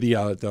Mariners or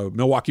the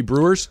Milwaukee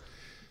Brewers.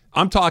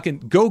 I'm talking,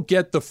 go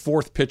get the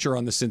fourth pitcher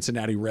on the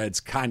Cincinnati Reds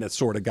kind of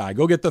sort of guy.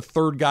 Go get the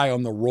third guy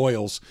on the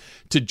Royals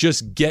to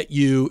just get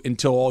you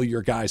until all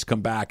your guys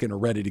come back and are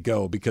ready to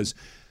go. Because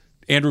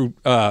Andrew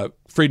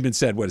Friedman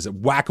said, what is it,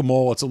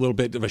 whack-a-mole? It's a little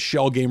bit of a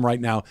shell game right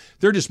now.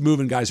 They're just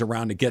moving guys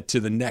around to get to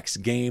the next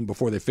game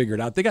before they figure it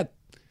out. They got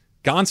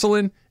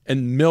Gonsolin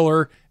and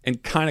Miller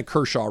and kind of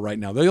Kershaw right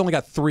now. They only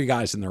got 3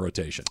 guys in their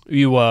rotation.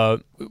 We were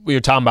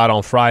talking about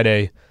on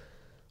Friday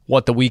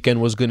what the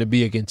weekend was going to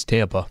be against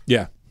Tampa.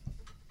 Yeah.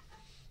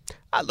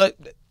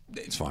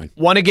 It's fine.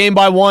 Won a game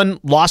by 1,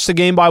 lost a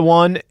game by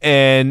 1,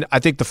 and I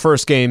think the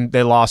first game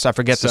they lost, I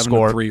forget the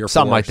score, 7-3 or 4,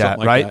 something like that,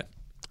 right? That.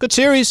 Good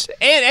series.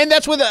 And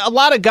that's with a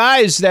lot of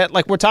guys that,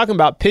 like we're talking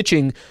about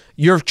pitching,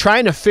 you're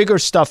trying to figure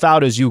stuff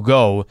out as you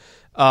go.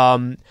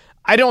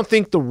 I don't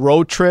think the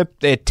road trip,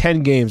 they had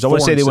 10 games. I want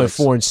to say they went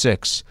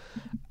 4-6.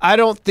 I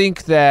don't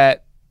think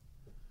that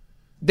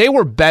they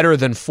were better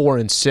than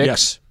 4-6.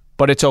 Yes.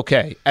 But it's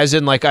okay. As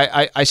in, like,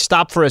 I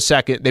stopped for a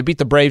second. They beat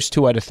the Braves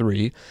 2 out of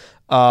 3. You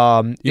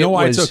know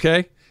why it's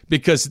okay?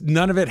 Because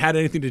none of it had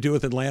anything to do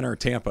with Atlanta or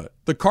Tampa.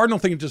 The Cardinal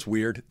thing is just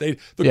weird. The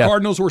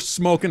Cardinals were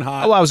smoking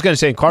hot. Oh, I was going to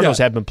say Cardinals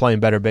have been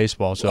playing better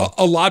baseball. So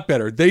a lot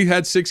better. They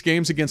had 6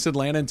 games against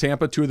Atlanta and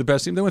Tampa, 2 of the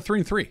best teams. They went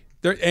 3-3.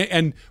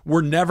 And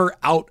we're never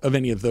out of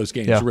any of those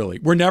games, really.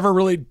 We're never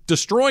really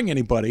destroying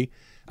anybody.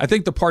 I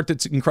think the part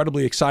that's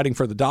incredibly exciting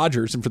for the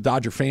Dodgers and for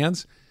Dodger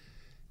fans,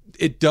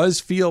 it does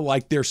feel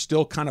like they're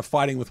still kind of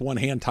fighting with one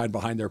hand tied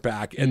behind their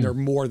back, and they're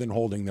more than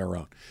holding their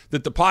own.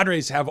 That the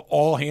Padres have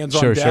all hands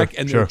on deck,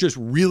 and they're just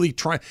really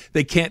trying.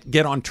 They can't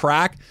get on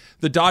track.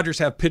 The Dodgers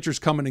have pitchers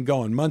coming and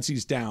going.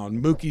 Muncie's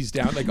down, Mookie's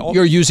down.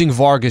 You're using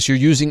Vargas, you're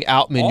using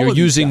Outman, you're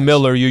using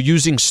Miller, you're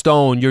using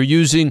Stone, you're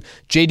using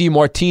J.D.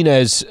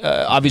 Martinez,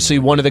 obviously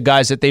one of the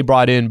guys that they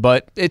brought in,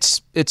 but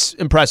it's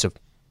impressive.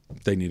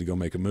 They need to go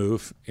make a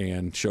move,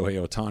 and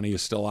Shohei Ohtani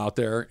is still out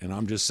there, and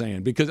I'm just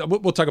saying, because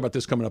we'll talk about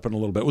this coming up in a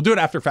little bit. We'll do it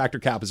after Factor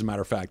Cap, as a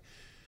matter of fact.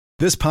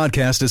 This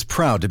podcast is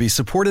proud to be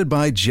supported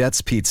by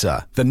Jets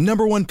Pizza, the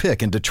 #1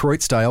 pick in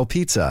Detroit-style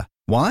pizza.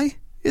 Why?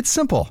 It's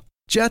simple.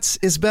 Jets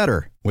is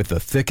better. With the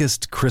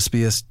thickest,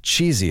 crispiest,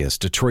 cheesiest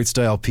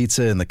Detroit-style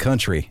pizza in the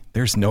country,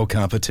 there's no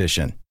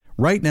competition.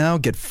 Right now,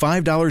 get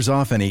 $5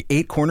 off any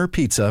 8-corner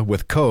pizza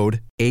with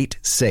code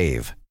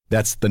 8SAVE.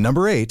 That's the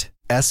number 8,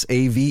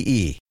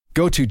 S-A-V-E.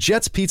 Go to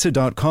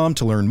jetspizza.com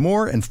to learn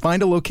more and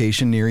find a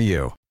location near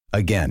you.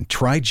 Again,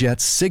 try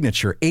Jet's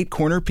signature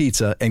 8-corner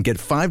pizza and get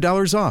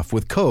 $5 off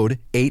with code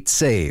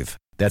 8SAVE.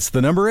 That's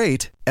the number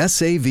 8,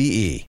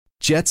 S-A-V-E.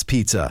 Jet's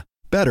Pizza.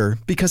 Better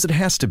because it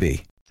has to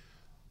be.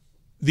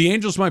 The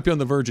Angels might be on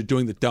the verge of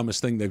doing the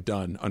dumbest thing they've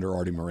done under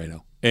Artie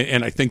Moreno,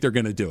 and I think they're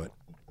going to do it.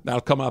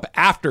 That'll come up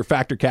after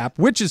Factor Cap,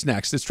 which is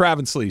next. It's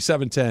Travis Lee,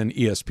 710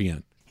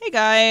 ESPN. Hey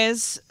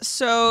guys,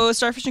 so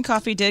Starfish and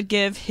Coffee did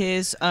give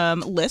his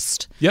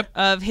list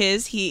of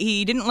his.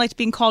 He didn't like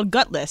being called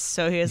gutless,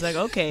 so he was like,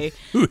 okay,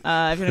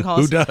 I'm gonna call.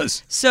 Who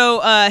does?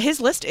 So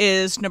his list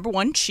is number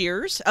 1,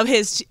 Cheers, of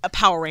his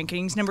power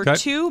rankings. Number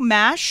 2,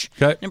 MASH.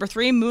 Number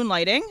 3,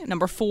 Moonlighting.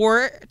 Number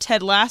 4,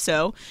 Ted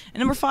Lasso, and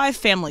number 5,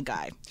 Family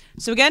Guy.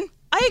 So again,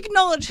 I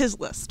acknowledge his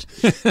list.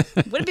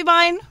 Wouldn't be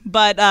mine,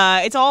 but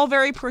it's all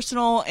very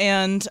personal,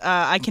 and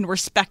I can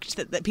respect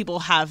that people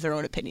have their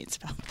own opinions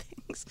about things.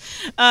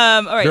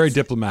 All right. Very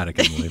diplomatic,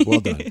 Emily. Well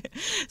done.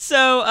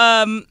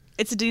 So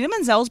it's Idina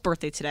Menzel's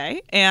birthday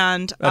today,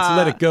 and that's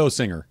Let It Go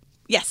singer.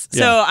 Yes.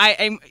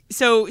 Yeah.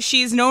 So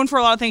she's known for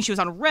a lot of things. She was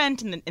on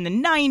Rent in the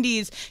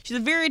 90s. She's a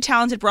very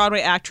talented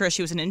Broadway actress.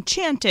 She was in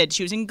Enchanted.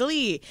 She was in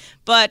Glee.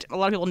 But a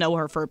lot of people know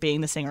her for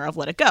being the singer of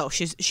Let It Go.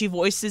 She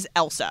voices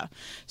Elsa.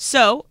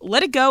 So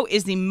Let It Go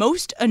is the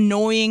most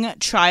annoying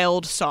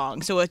child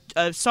song. So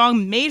a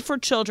song made for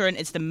children.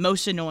 It's the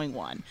most annoying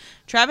one.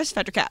 Travis,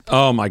 Factor Cap.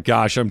 Oh my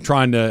gosh, I'm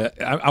trying to.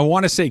 I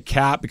want to say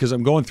Cap because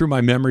I'm going through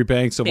my memory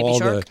banks of Baby all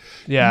Shark?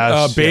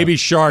 the. Baby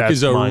Shark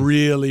is a mine.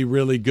 really,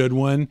 really good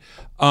one.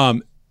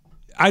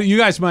 You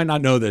guys might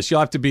not know this.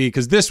 You'll have to be,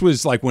 because this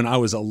was like when I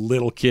was a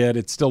little kid.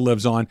 It still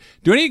lives on.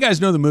 Do any of you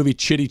guys know the movie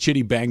Chitty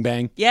Chitty Bang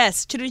Bang?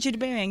 Yes, Chitty Chitty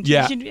Bang.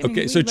 Yeah. Chitty,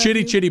 Okay. So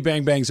Chitty Chitty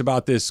Bang Bang's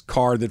about this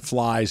car that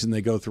flies, and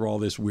they go through all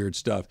this weird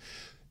stuff.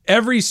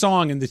 Every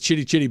song in the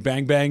Chitty Chitty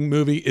Bang Bang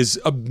movie is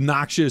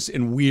obnoxious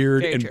and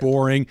weird Very and true.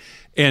 boring.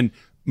 And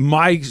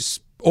my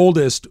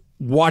oldest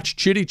watched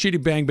Chitty Chitty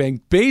Bang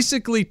Bang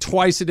basically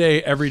twice a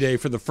day, every day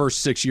for the first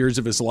 6 years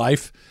of his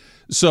life.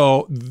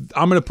 So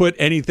I'm going to put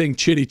anything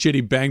Chitty Chitty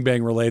Bang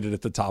Bang related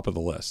at the top of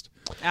the list.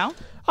 Al?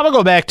 I'm going to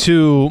go back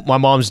to my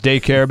mom's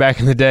daycare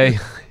back in the day.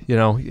 You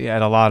know, you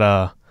had a lot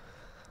of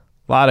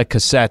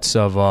cassettes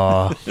of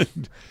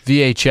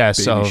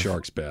VHS Baby of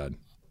Shark's bad.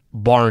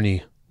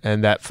 Barney.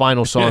 And that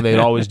final song they'd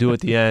always do at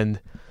the end,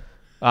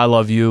 I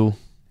love you,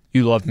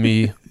 you love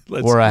me,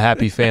 we're a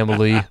happy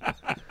family.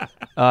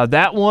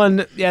 That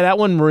one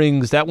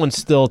rings. That one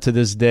still to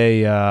this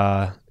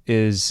day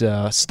is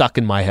stuck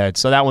in my head.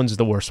 So that one's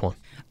the worst one.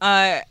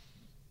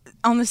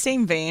 On the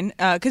same vein,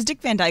 because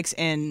Dick Van Dyke's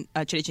in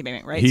Chitty Chitty Bang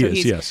Bang, right? He so is,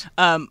 he's, yes.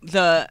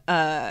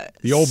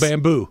 The old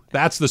bamboo.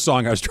 That's the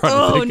song I was trying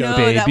to think no, of.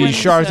 that Baby one's,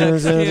 Shark. cute.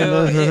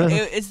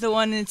 It's the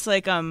one. It's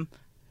like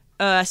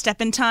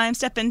Step in Time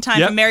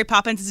Yep. from Mary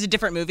Poppins. Is a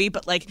different movie,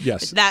 but like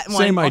Yes. that one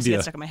Same also idea.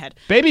 gets stuck in my head.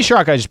 Baby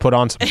Shark I just put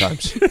on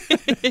sometimes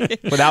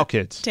without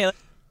kids. Taylor,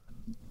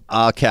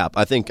 Cap.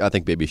 I think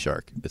Baby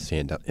Shark. It's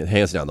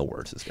hands down the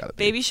worst. It's got to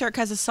be. Baby Shark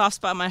has a soft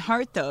spot in my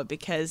heart though,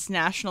 because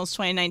Nationals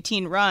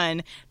 2019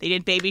 run, they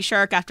did Baby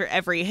Shark after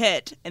every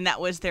hit, and that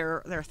was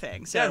their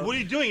thing. So Dad, what are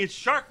you doing? It's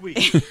Shark Week.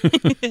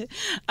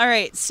 all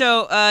right,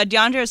 so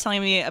DeAndre was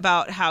telling me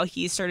about how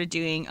he started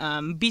doing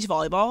beach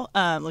volleyball,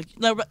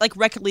 like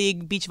rec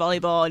league beach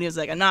volleyball, and he was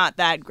like, "I'm not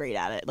that great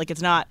at it. Like,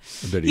 it's not."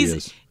 I bet he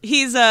is.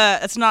 He's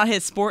it's not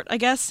his sport, I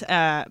guess.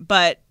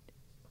 But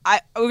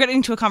we're getting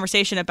into a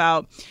conversation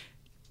about.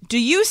 Do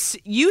you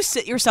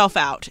sit yourself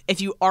out if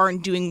you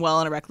aren't doing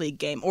well in a rec league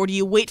game, or do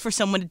you wait for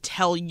someone to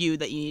tell you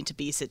that you need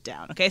to sit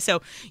down? Okay,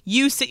 so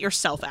you sit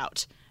yourself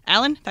out.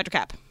 Alan, Factor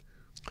Cap.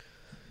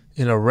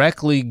 In a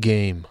rec league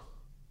game.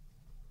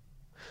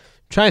 I'm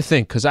trying to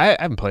think, because I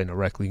haven't played in a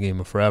rec league game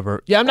in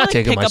forever. Yeah, I'm not like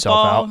taking pickup myself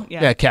ball, out.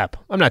 yeah. Yeah, Cap.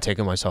 I'm not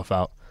taking myself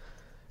out.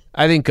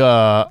 I think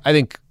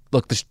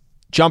look, the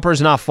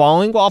jumper's not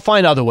falling. Well, I'll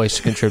find other ways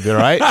to contribute, all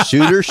right?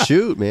 Shoot or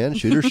shoot, man.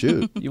 Shoot or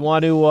shoot. You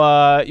want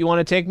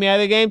to take me out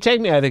of the game? Take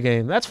me out of the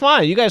game. That's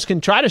fine. You guys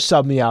can try to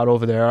sub me out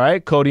over there, all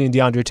right? Cody and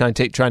DeAndre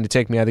trying to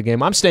take me out of the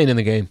game. I'm staying in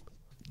the game.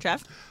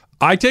 Trev?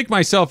 I take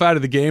myself out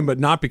of the game, but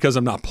not because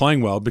I'm not playing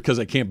well, because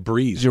I can't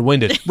breathe. You're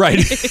winded. Right.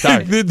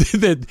 Sorry.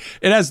 It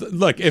has.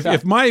 Look,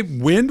 if my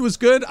wind was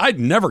good, I'd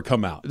never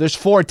come out. There's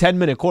 4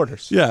 10-minute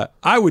quarters. Yeah,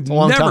 I would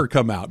long never time.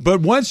 come out. But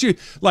once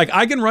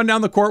I can run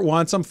down the court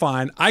once, I'm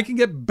fine. I can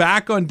get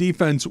back on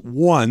defense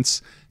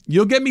once.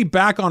 You'll get me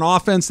back on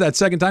offense that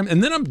second time,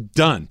 and then I'm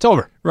done. It's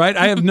over. Right?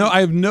 I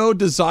have no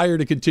desire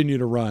to continue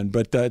to run,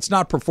 but it's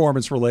not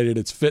performance related.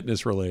 It's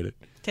fitness related.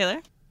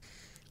 Taylor?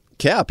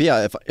 Cap.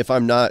 Yeah. If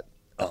I'm not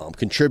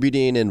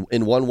contributing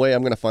in one way,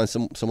 I'm going to find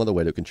some other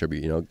way to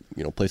contribute. You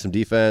know, play some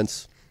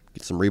defense,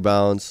 get some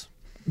rebounds.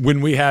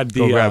 When we had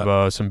Go the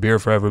grab some beer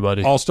for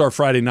everybody. All-Star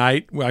Friday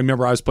night, I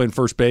remember I was playing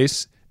first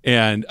base,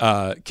 and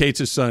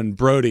Kate's son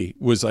Brody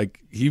was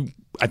like,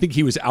 I think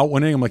he was out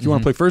winning. I'm like, you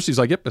want to play first? He's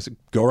like, yep. I said,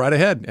 go right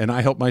ahead. And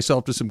I helped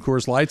myself to some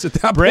Coors Lights at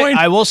that point.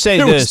 I will say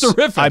it this. was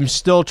terrific. I'm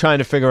still trying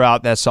to figure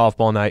out that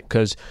softball night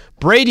because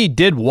Brady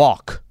did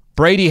walk.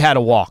 Brady had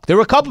a walk. There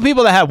were a couple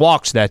people that had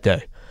walks that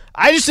day.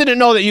 I just didn't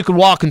know that you could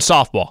walk in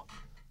softball.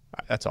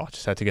 That's all.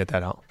 Just had to get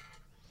that out.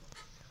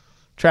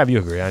 Trav, you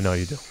agree. I know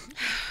you do.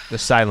 The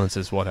silence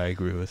is what I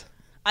agree with.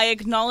 I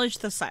acknowledge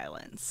the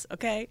silence,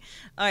 okay?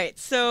 All right,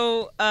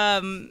 so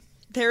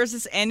there's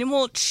this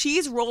annual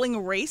cheese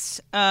rolling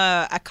race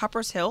at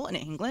Coppers Hill in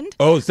England.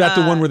 Oh, is that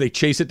the one where they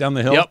chase it down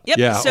the hill? Yep. Yep.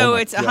 Yeah. So oh my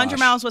it's 100 gosh.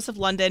 miles west of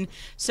London.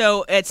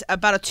 So it's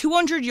about a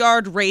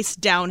 200-yard race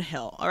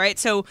downhill. All right.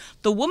 So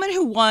the woman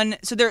who won,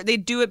 so they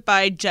do it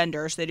by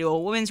gender. So they do a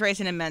women's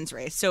race and a men's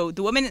race. So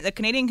the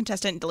Canadian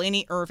contestant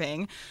Delaney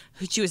Irving,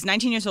 she was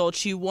 19 years old.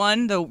 She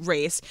won the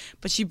race,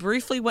 but she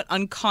briefly went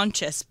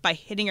unconscious by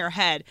hitting her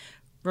head.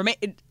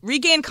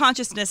 Regained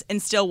consciousness and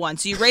still won.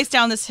 So you race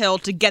down this hill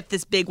to get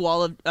this big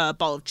ball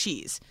of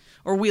cheese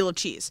or wheel of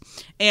cheese.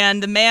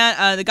 And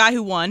the guy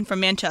who won from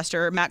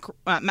Manchester, Matt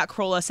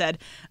Crolla, said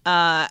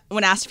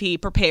when asked if he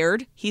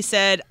prepared, he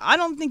said, "I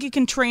don't think you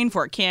can train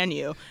for it, can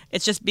you?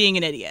 It's just being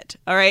an idiot."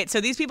 All right. So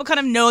these people kind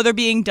of know they're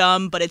being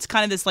dumb, but it's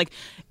kind of this like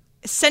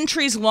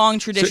centuries-long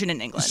tradition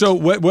in England. So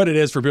what it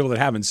is for people that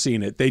haven't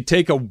seen it, they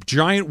take a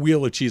giant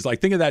wheel of cheese,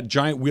 like think of that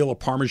giant wheel of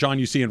Parmesan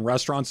you see in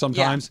restaurants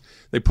sometimes. Yeah.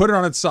 They put it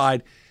on its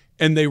side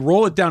and they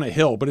roll it down a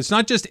hill, but it's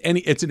not just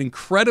it's an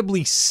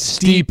incredibly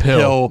steep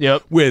hill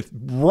Yep. with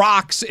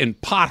rocks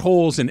and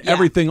potholes and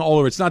everything all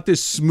over. It's not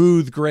this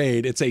smooth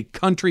grade. It's a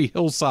country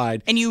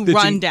hillside. And you that's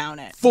run in down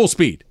it. Full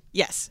speed.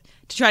 Yes.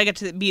 To try to get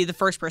to be the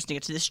first person to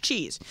get to this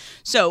cheese.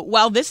 So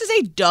while this is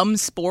a dumb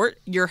sport,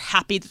 you're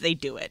happy that they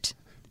do it.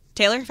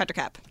 Taylor, Factor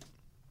Cap.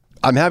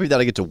 I'm happy that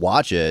I get to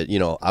watch it. You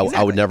know, I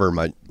Exactly. would never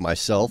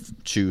myself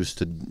choose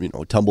to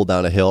tumble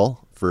down a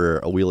hill for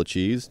a wheel of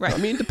cheese. Right. I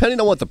mean,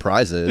 depending on what the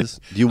prize is.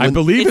 Do you I win?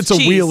 believe it's a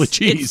cheese. wheel of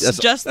cheese. It's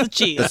just the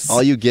cheese. That's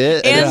all you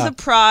get. and the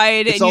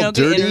pride, It's and all get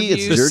dirty, interviews.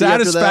 it's the dirty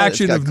after that.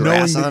 satisfaction It's got of knowing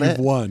grass that on you've it.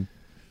 won.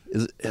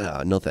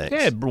 No thanks.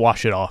 Yeah,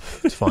 wash it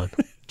off. It's fun.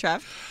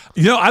 Trev.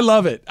 You know, I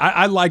love it.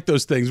 I like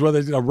those things, whether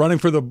it's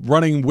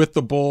running with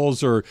the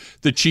bulls or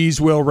the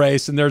cheese wheel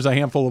race, and there's a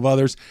handful of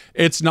others.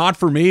 It's not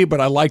for me, but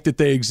I like that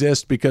they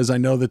exist because I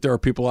know that there are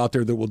people out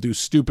there that will do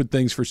stupid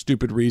things for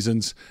stupid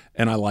reasons,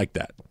 and I like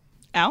that.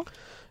 Al.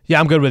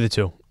 Yeah, I'm good with it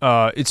too.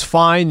 It's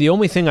fine. The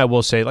only thing I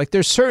will say, like,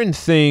 there's certain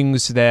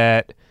things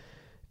that,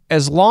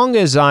 as long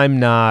as I'm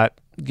not,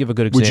 give a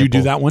good example. Would you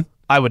do that one?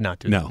 I would not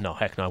do No. that. No,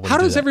 heck no. I wouldn't How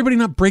do does that. everybody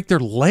not break their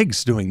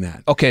legs doing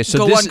that? Okay, so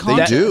Go this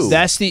unconscious. They do.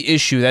 That's the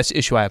issue. That's the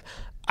issue I have.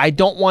 I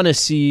don't want to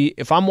see,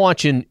 if I'm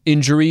watching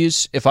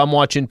injuries, if I'm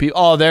watching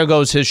people, oh, there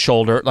goes his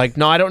shoulder. Like,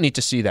 no, I don't need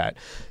to see that.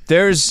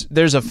 There's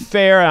a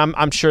fair,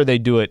 I'm sure they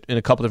do it in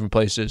a couple different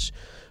places,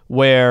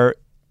 where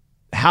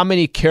how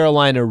many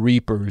Carolina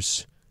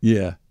Reapers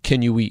Yeah.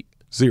 can you eat?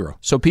 0.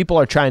 So people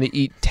are trying to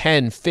eat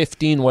 10,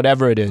 15,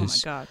 whatever it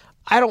is. Oh my God.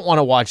 I don't want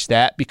to watch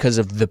that because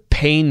of the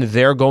pain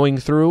they're going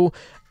through.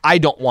 I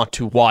don't want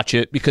to watch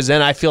it because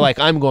then I feel like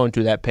I'm going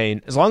through that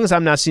pain. As long as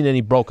I'm not seeing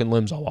any broken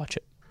limbs, I'll watch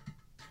it.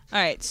 All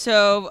right,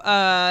 so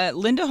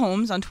Linda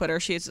Holmes on Twitter,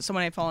 she is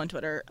someone I follow on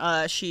Twitter.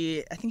 I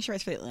think she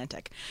writes for The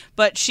Atlantic,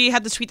 but she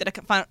had this tweet that I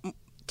found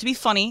to be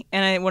funny,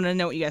 and I want to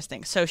know what you guys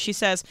think. So she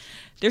says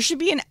there should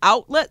be an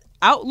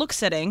Outlook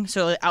setting,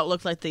 so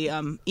Outlook like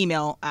the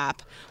email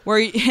app, where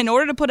in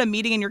order to put a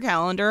meeting in your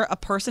calendar, a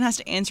person has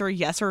to answer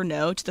yes or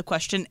no to the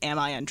question, "Am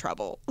I in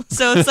trouble?"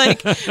 So it's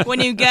like when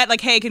you get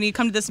like, "Hey, can you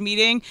come to this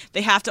meeting?"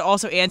 They have to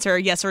also answer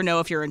yes or no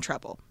if you're in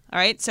trouble. All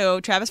right,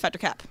 so Travis, Factor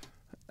Cap.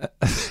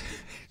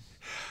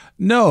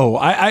 No,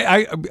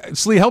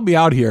 Slee, help me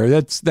out here.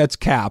 That's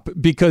Cap,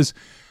 because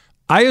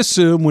I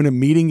assume when a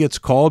meeting gets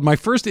called, my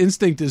first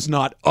instinct is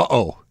not,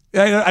 uh-oh.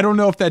 I don't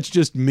know if that's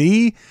just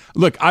me.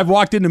 Look, I've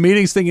walked into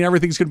meetings thinking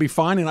everything's going to be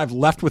fine, and I've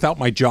left without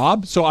my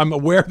job, so I'm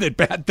aware that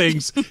bad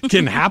things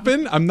can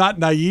happen. I'm not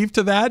naive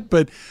to that,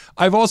 but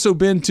I've also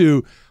been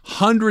to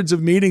hundreds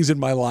of meetings in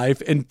my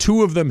life, and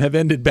 2 of them have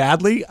ended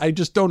badly. I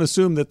just don't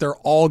assume that they're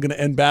all going to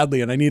end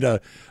badly, and I need an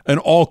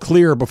all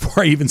clear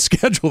before I even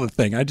schedule the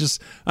thing. I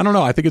don't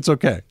know. I think it's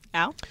okay.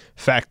 Al?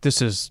 Fact,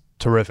 this is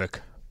terrific.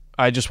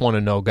 I just want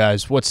to know,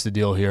 guys, what's the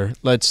deal here?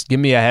 Let's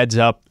give me a heads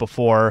up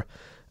before.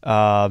 So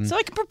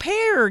I can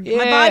prepare, get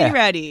my body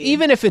ready.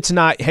 Even if it's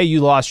not, hey, you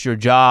lost your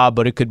job,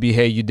 but it could be,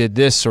 hey, you did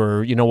this,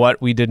 or you know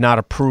what, we did not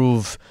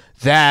approve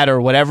that,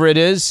 or whatever it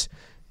is.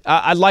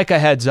 I'd like a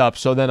heads up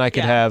so then I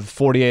could have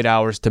 48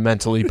 hours to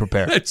mentally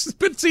prepare.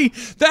 But see,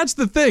 that's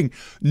the thing.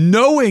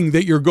 Knowing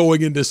that you're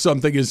going into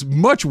something is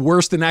much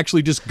worse than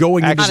actually just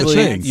going into the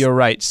thing. You're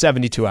right.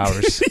 72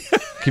 hours.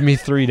 Give me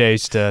 3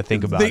 days to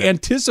think about it. The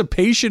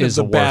anticipation of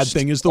the bad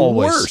thing is the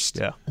worst.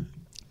 Yeah.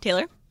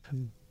 Taylor?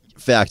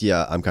 Fact,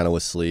 yeah, I'm kind of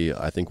with Slee.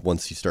 I think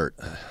once you start,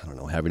 I don't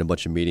know, having a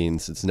bunch of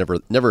meetings, it's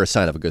never a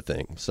sign of a good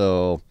thing.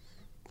 So,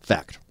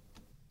 fact.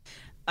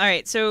 All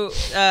right, so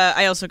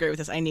I also agree with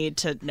this. I need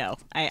to know.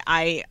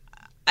 I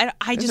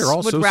just they're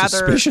all would so rather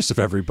suspicious of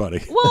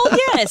everybody. Well,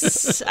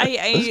 yes.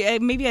 I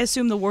maybe I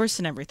assume the worst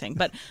and everything,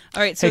 but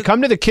all right. So hey,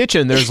 come to the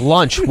kitchen. There's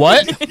lunch.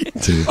 What? What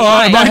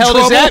the in hell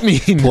does that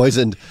mean?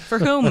 Poisoned. For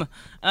whom?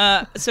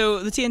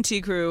 So the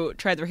TNT crew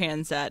tried their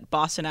hands at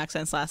Boston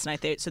accents last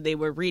night. So they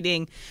were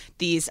reading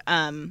these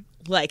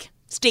like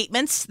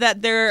statements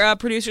that their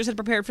producers had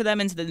prepared for them,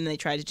 and so then they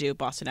tried to do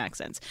Boston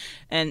accents.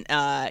 And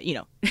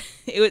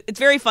it's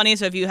very funny.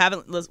 So if you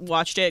haven't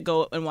watched it,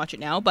 go and watch it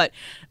now. But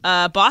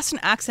Boston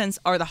accents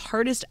are the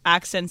hardest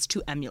accents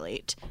to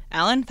emulate.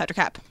 Alan, Factor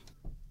Cap.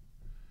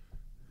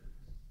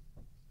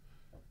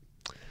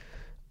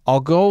 I'll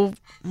go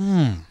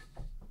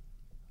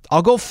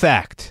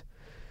fact.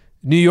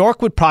 New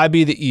York would probably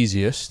be the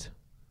easiest,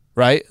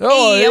 right?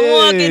 Hey, I'm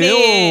walking in.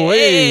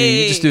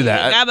 Hey. You just do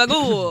that.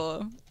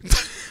 Gabagool.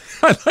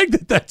 I like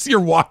that. That's your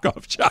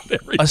walk-off shot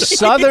every day. A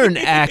southern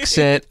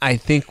accent, I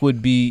think,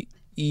 would be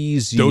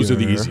easier. Those are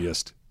the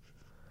easiest.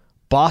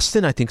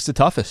 Boston, I think, is the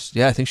toughest.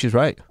 Yeah, I think she's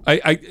right.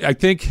 I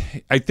think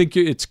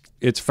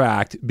it's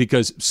fact,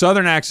 because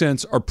southern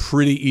accents are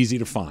pretty easy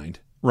to find,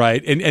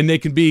 right? And they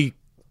can be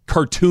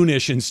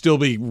cartoonish and still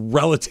be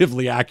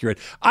relatively accurate.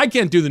 I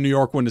can't do the New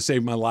York one to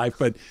save my life,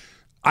 but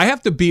I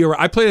have to be.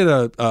 I played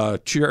at a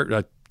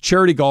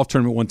charity golf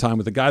tournament one time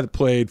with a guy that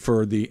played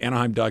for the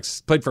Anaheim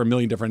Ducks, played for a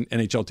million different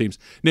NHL teams,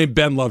 named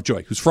Ben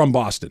Lovejoy, who's from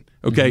Boston.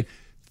 Okay. Mm-hmm.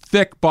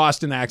 Thick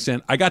Boston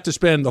accent. I got to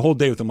spend the whole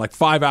day with him, like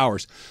 5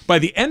 hours. By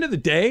the end of the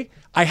day,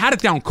 I had it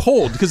down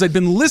cold because I'd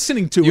been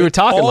listening to you it were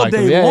talking all like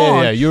day him.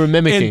 long. Yeah. You were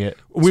mimicking it.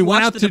 We went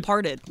Watch out The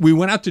Departed. We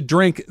went out to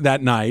drink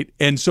that night,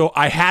 and so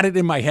I had it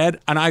in my head,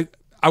 and I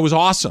was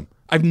awesome.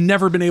 I've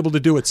never been able to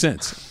do it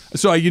since.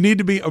 So you need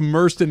to be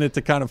immersed in it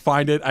to kind of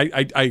find it.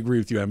 I agree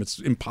with you, Em. It's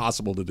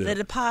impossible to do. The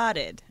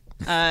Departed.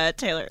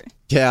 Taylor.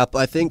 Cap,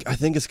 I think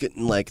it's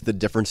getting like the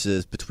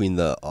differences between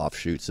the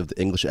offshoots of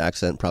the English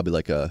accent, probably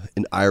like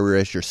an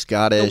Irish or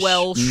Scottish, The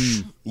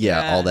Welsh.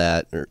 Yeah, all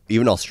that, or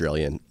even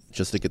Australian.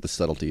 Just to get the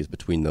subtleties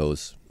between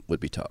those would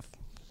be tough.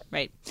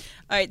 Right.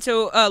 All right.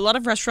 So a lot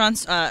of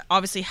restaurants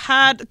obviously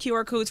had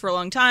QR codes for a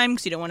long time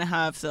because you don't want to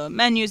have the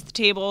menus, the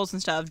tables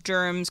and stuff,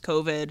 germs,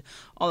 COVID,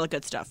 all that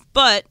good stuff.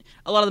 But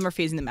a lot of them are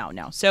phasing them out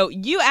now. So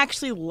you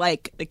actually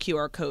like the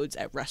QR codes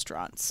at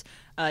restaurants.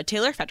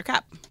 Taylor, Factor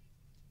Cap.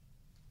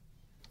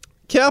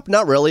 Cap,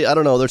 not really. I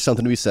don't know. There's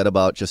something to be said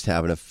about just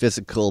having a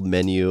physical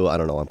menu. I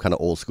don't know. I'm kind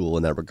of old school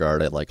in that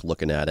regard. I like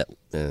looking at it,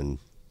 and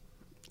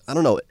I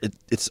don't know.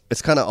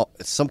 It's kind of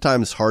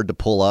sometimes hard to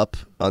pull up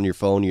on your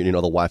phone. You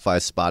know, the Wi-Fi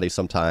is spotty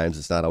sometimes.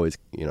 It's not always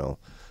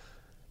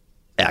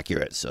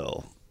accurate.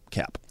 So,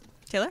 Cap.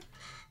 Taylor?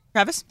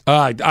 Travis?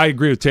 I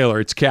agree with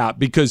Taylor. It's Cap,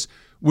 because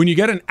when you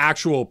get an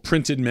actual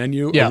printed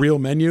menu, Yeah. a real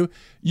menu,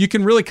 you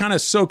can really kind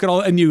of soak it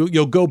all, and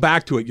you'll go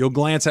back to it. You'll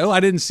glance at, I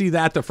didn't see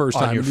that the first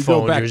time. On your And you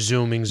phone, go back. you're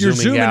zooming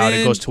out. in.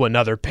 It goes to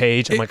another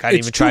page. I'm like, I didn't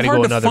It's even try too to go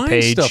hard another find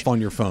page. stuff on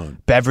your phone.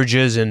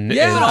 Beverages and,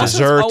 Yeah. and But also it's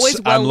desserts.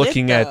 always well I'm lit,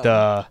 looking at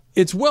though.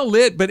 It's well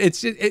lit, but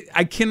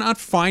I cannot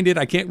find it.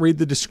 I can't read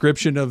the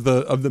description of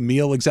the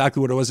meal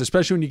exactly what it was,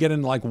 especially when you get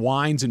into like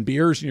wines and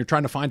beers and you're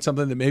trying to find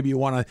something that maybe you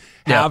want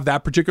to have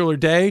that particular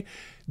day.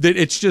 That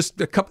it's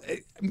just a couple.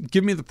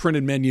 Give me the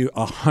printed menu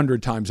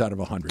 100 times out of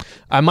 100.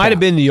 I might have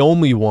been the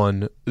only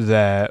one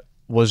that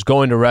was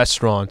going to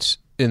restaurants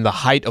in the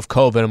height of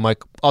COVID. I'm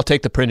like, I'll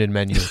take the printed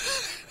menu.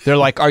 They're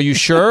like, are you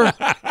sure?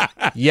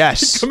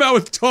 Yes. Come out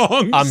with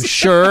tongs. I'm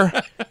sure.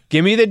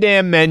 Give me the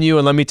damn menu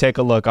and let me take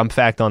a look. I'm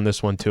fact on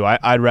this one too.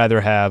 I'd rather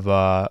have,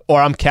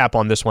 or I'm cap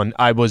on this one.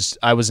 I was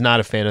not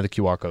a fan of the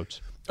QR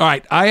codes. All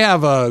right, I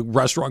have a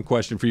restaurant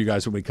question for you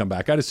guys when we come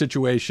back. I had a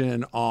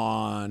situation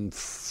on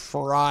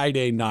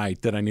Friday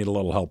night that I need a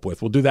little help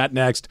with. We'll do that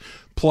next.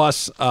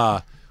 Plus,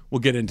 we'll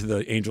get into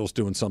the Angels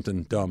doing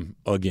something dumb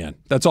again.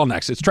 That's all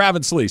next. It's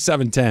Travis Lee,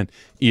 710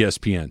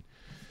 ESPN.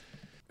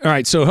 All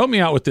right, so help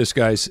me out with this,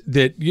 guys.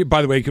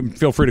 By the way, you can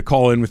feel free to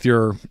call in with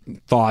your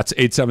thoughts,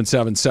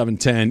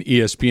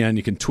 877-710-ESPN.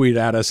 You can tweet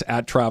at us,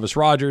 at Travis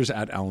Rogers,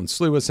 at Alan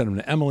Slewa. Send them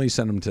to Emily,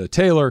 send them to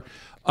Taylor.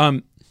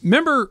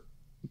 Remember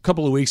a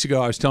couple of weeks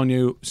ago, I was telling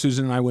you,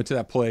 Susan and I went to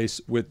that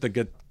place with the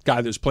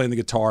guy that was playing the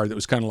guitar that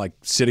was kind of like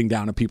sitting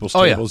down at people's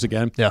tables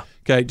again. Yeah.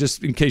 Okay,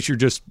 just in case you're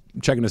just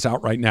checking us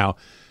out right now.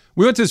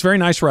 We went to this very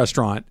nice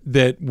restaurant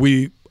that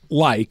we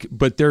like,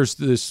 but there's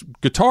this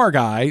guitar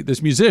guy,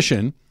 this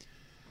musician,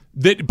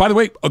 that, by the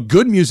way, a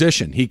good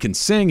musician. He can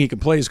sing, he can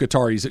play his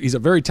guitar. He's a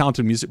very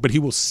talented musician, but he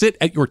will sit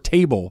at your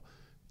table,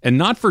 and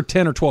not for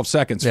 10 or 12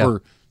 seconds,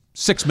 for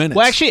 6 minutes.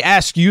 Well, actually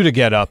ask you to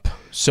get up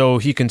so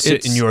he can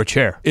sit in your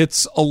chair.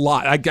 It's a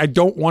lot. I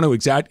don't want to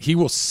exact. He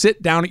will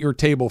sit down at your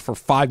table for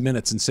 5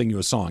 minutes and sing you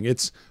a song.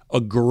 It's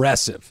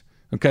aggressive.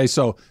 Okay,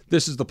 so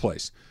this is the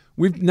place.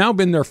 We've now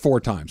been there 4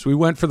 times. We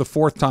went for the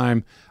 4th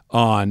time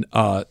on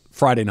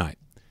Friday night.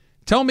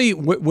 Tell me,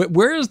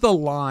 where is the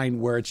line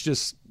where it's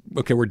just,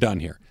 okay, we're done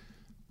here?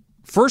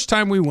 First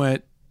time we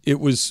went, it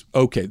was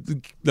okay.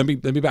 Let me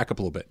back up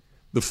a little bit.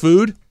 The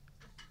food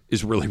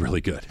is really,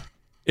 really good.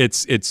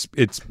 It's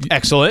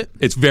Excellent.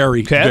 It's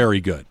very,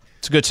 very good.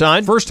 It's a good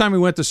sign. First time we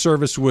went, the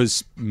service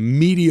was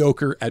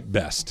mediocre at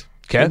best.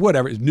 Okay.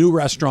 Whatever. New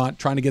restaurant,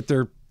 trying to get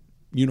their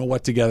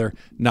you-know-what together,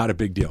 not a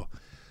big deal.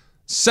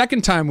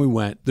 Second time we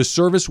went, the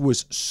service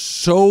was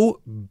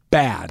so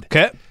bad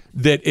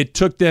that it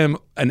took them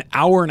an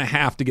hour and a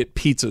half to get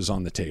pizzas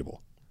on the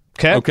table.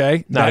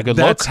 Okay? Not a good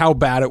look. That's how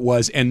bad it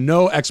was. And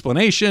no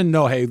explanation.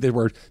 No, hey, they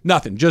were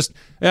nothing. Just,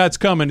 it's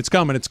coming.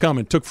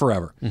 Took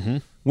forever. Mm-hmm.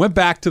 Went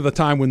back to the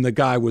time when the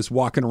guy was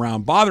walking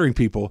around bothering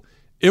people.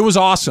 It was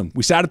awesome.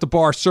 We sat at the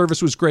bar.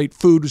 Service was great.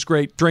 Food was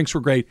great. Drinks were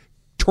great.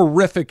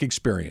 Terrific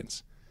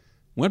experience.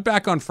 Went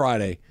back on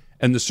Friday,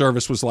 and the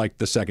service was like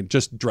the second,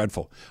 just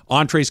dreadful.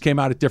 Entrees came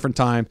out at different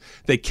times.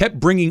 They kept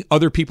bringing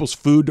other people's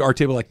food to our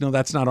table, like, no,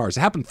 that's not ours.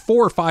 It happened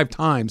 4 or 5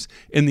 times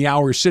in the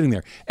hour sitting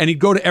there. And he'd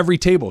go to every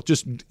table,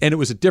 and it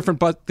was a different,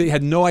 but they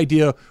had no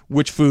idea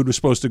which food was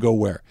supposed to go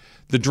where.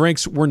 The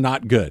drinks were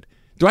not good.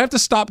 Do I have to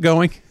stop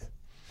going?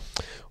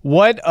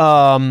 What,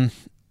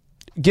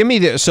 give me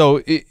the,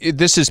 so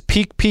this is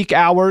peak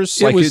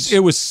hours?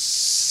 It was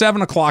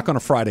 7 o'clock on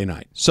a Friday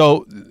night.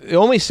 So the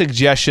only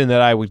suggestion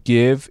that I would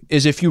give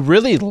is if you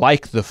really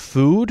like the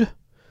food,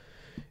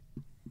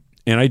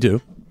 and I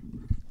do,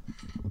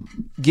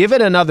 give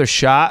it another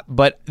shot,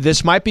 but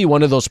this might be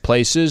one of those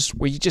places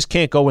where you just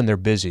can't go when they're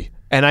busy.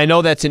 And I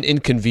know that's an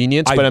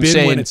inconvenience, but I'm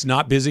saying when it's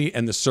not busy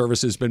and the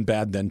service has been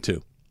bad then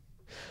too.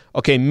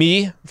 Okay,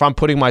 if I'm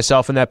putting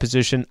myself in that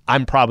position,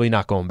 I'm probably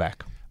not going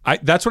back.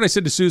 That's what I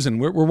said to Susan.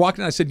 We're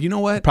walking. I said, you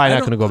know what? Probably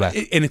not going to go back.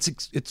 And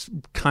it's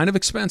kind of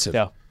expensive.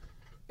 Yeah.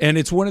 And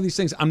it's one of these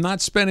things. I'm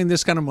not spending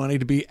this kind of money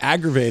to be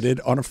aggravated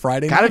on a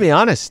Friday night. Got to be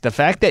honest. The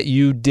fact that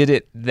you did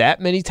it that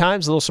many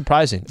times is a little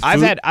surprising.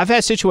 I've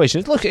had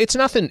situations. Look, it's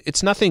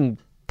nothing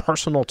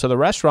personal to the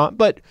restaurant,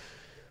 but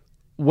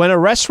when a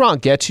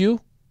restaurant gets you,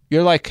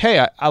 you're like,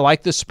 hey, I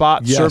like this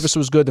spot. Yes. Service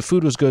was good. The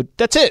food was good.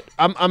 That's it.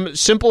 I'm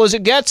simple as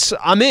it gets.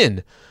 I'm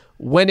in.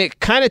 When it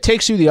kind of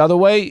takes you the other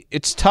way,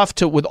 it's tough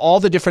to, with all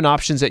the different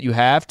options that you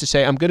have, to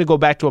say, I'm going to go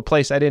back to a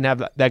place I didn't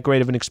have that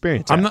great of an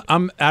experience.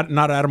 I'm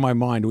not out of my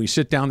mind. When you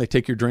sit down, they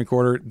take your drink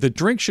order. The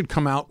drink should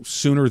come out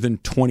sooner than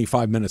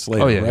 25 minutes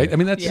later, right? Yeah. I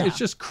mean, it's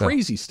just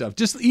crazy stuff.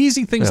 Just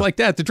easy things like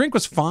that. The drink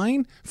was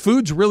fine.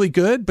 Food's really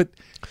good, but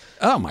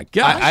oh my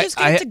God. I just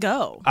get to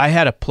go. I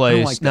had a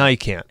place. like No, you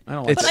can't. I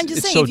don't like But I'm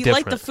just saying, so if you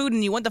like different. the food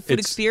and you want the food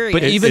experience.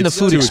 But even the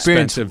food too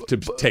experience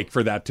expensive to take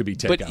for that to be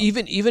taken. But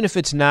even if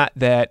it's not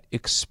that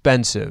expensive,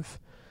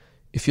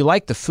 if you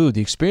like the food,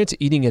 the experience of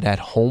eating it at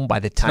home by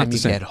the time you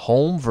get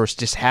home versus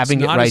just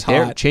having it right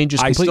there changes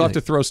completely. I still have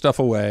to throw stuff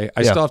away.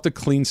 I still have to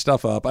clean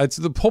stuff up.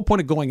 The whole point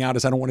of going out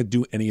is I don't want to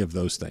do any of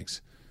those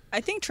things.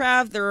 I think,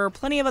 Trav, there are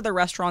plenty of other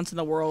restaurants in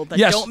the world that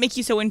Yes. don't make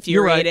you so You're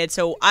infuriated. right.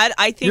 So I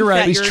think You're right.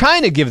 that He's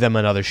trying to give them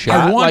another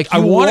shot. I want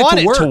you want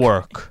it to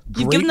work.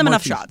 You've Great given them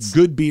enough munchies, shots.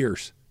 Good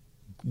beers,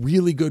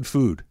 really good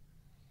food.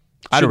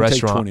 I had a Shouldn't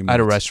take 20 restaurant. I had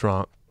a minutes.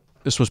 restaurant.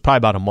 This was probably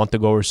about a month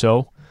ago or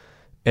so,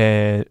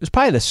 and it was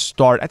probably the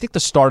start. I think the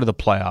start of the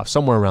playoffs,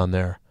 somewhere around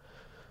there,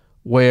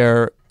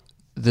 where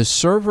the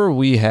server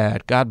we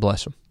had, God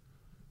bless him,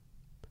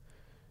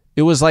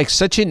 it was like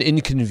such an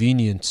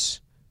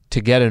inconvenience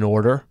to get an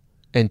order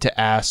and to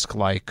ask.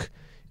 Like,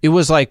 it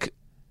was like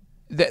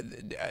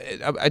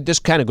it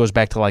just kind of goes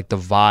back to like the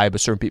vibe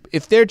of certain people.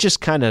 If they're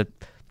just kind of,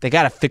 they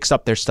got to fix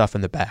up their stuff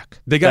in the back.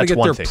 They got to That's get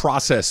one their thing.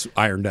 process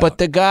ironed out. But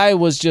the guy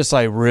was just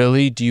like,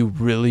 really? Do you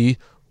really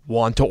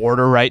want to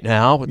order right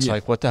now? It's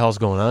like, what the hell's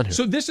going on here?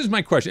 So this is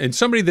my question, and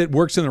somebody that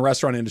works in the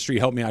restaurant industry,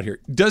 help me out here.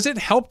 Does it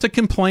help to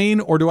complain,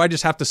 or do I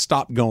just have to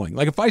stop going?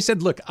 Like if I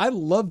said, look, I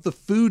love the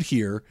food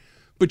here,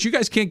 but you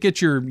guys can't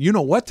get your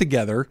you-know-what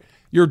together,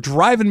 you're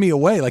driving me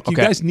away. Like you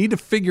Okay. guys need to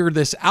figure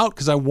this out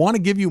because I want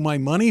to give you my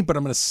money, but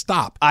I'm going to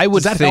stop. I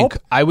would Does that think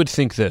help? I would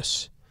think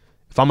this.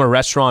 If I'm a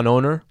restaurant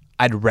owner,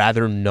 I'd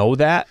rather know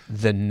that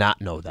than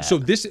not know that. So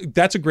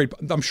that's a great.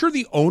 I'm sure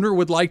the owner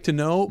would like to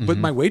know, but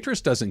my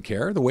waitress doesn't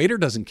care. The waiter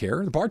doesn't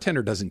care. The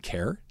bartender doesn't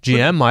care.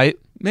 GM might.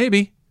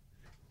 Maybe.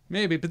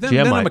 But then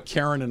GM I'm might. a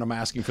Karen and I'm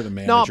asking for the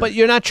manager. No, but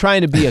you're not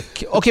trying to be a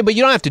okay. But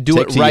you don't have to do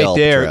Take it to right Yelp,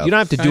 there. Trev. You don't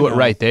have to do it know.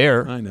 right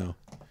there. I know.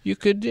 You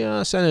could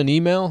send an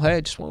email. Hey,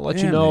 I just want to let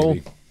you Yeah, know.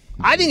 maybe.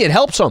 I think it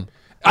helps them.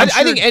 I'm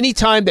I think sure- any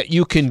time that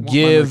you can Want my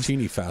give,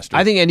 martini faster.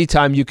 I think any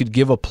time you could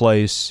give a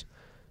place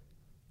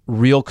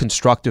real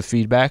constructive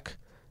feedback,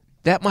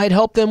 that might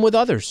help them with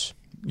others.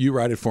 You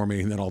write it for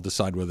me, and then I'll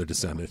decide whether to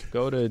send it.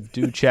 Go to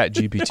do Chat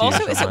GPT.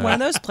 Also, is it one of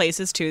those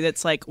places too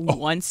that's like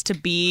wants to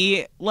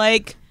be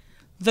like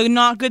the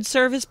not good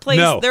service place?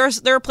 No.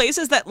 There are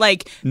places that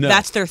like No.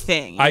 that's their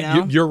thing. You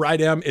know? You're right,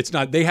 Em. It's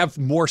not. They have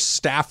more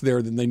staff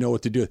there than they know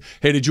what to do.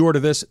 Hey, did you order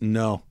this?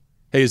 No.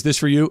 Hey, is this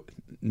for you?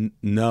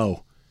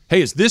 No.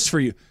 Hey, is this for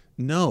you?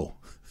 No.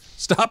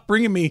 Stop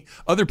bringing me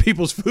other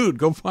people's food.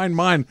 Go find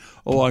mine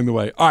along the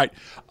way. All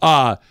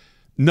right.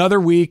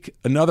 Another week,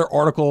 another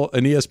article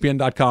on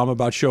ESPN.com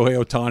about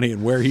Shohei Ohtani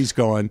and where he's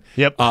going.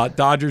 Yep.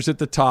 Dodgers at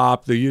the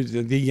top, the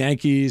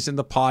Yankees and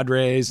the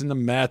Padres and the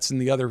Mets and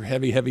the other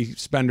heavy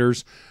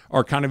spenders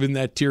are kind of in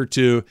that tier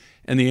 2,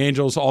 and the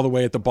Angels all the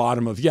way at the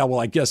bottom of,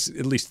 I guess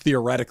at least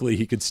theoretically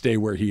he could stay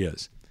where he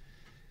is.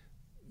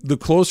 The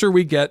closer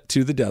we get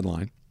to the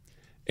deadline,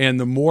 and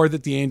the more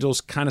that the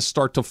Angels kind of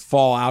start to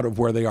fall out of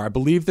where they are, I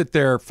believe that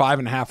they're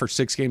 5.5 or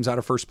 6 games out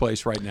of first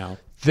place right now.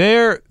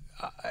 They're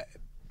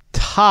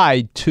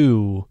tied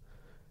to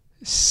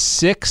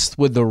 6th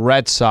with the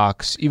Red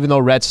Sox, even though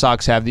Red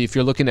Sox have if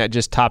you're looking at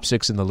just top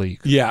 6 in the league.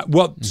 Yeah,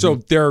 well, so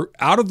they're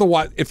out of the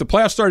wild. If the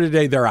playoffs started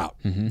today, they're out.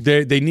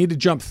 They need to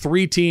jump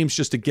 3 teams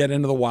just to get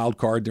into the wild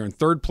card. They're in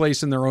 3rd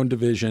place in their own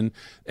division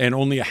and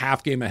only a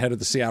half game ahead of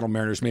the Seattle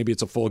Mariners. Maybe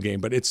it's a full game,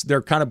 but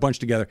they're kind of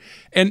bunched together.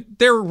 And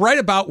they're right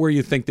about where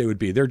you think they would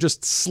be. They're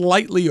just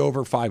slightly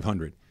over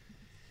 500.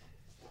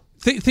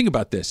 Think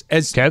about this.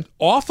 As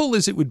awful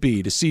as it would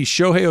be to see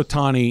Shohei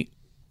Ohtani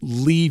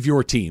leave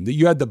your team, that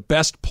you had the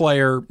best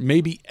player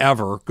maybe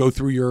ever go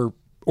through your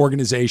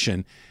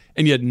organization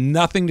and you had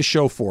nothing to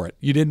show for it.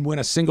 You didn't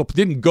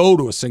didn't go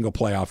to a single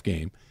playoff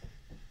game.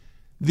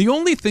 The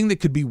only thing that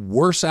could be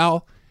worse,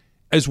 Al,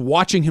 is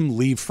watching him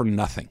leave for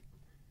nothing.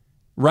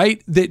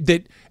 Right?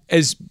 That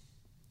as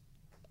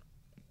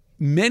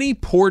many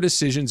poor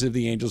decisions that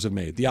the Angels have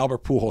made, the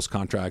Albert Pujols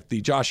contract,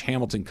 the Josh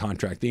Hamilton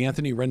contract, the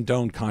Anthony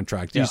Rendon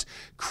contract, these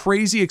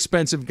crazy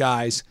expensive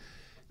guys.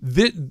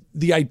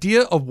 The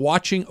idea of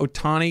watching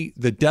Ohtani,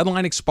 the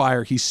deadline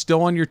expire, he's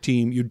still on your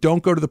team, you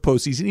don't go to the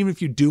postseason, even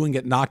if you do and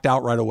get knocked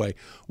out right away,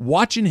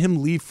 watching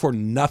him leave for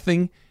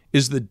nothing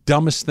is the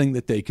dumbest thing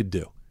that they could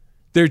do.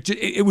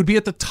 It would be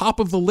at the top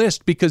of the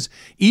list because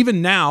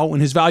even now, when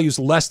his value is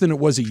less than it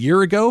was a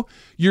year ago,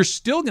 you're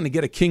still going to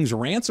get a king's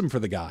ransom for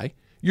the guy.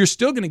 You're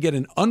still going to get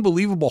an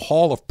unbelievable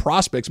haul of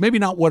prospects, maybe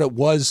not what it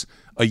was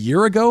a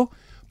year ago,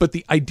 but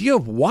the idea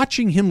of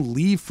watching him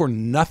leave for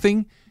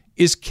nothing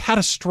is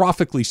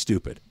catastrophically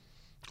stupid.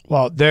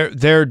 Well,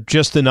 they're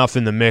just enough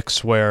in the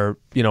mix where,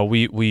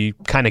 we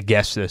kind of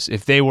guess this.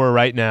 If they were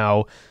right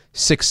now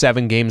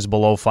 6-7 games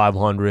below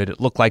 500, it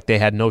looked like they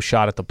had no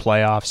shot at the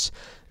playoffs,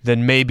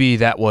 then maybe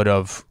that would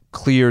have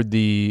cleared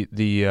the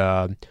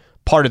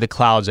part of the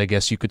clouds, I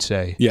guess you could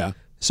say. Yeah.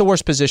 It's the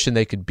worst position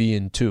they could be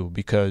in, too,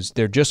 because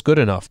they're just good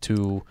enough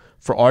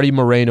for Artie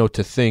Moreno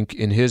to think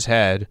in his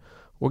head,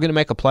 we're going to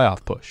make a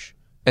playoff push.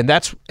 And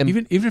that's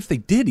even if they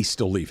did, he's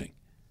still leaving.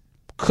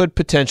 Could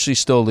potentially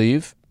still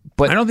leave,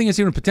 but I don't think it's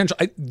even potential.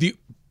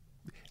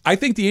 I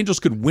think the Angels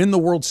could win the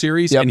World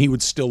Series and he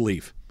would still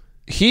leave.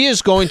 He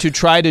is going to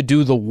try to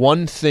do the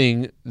one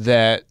thing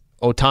that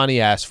Ohtani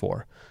asked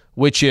for,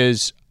 which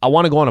is, I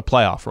want to go on a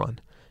playoff run.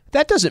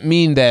 That doesn't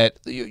mean that,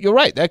 you're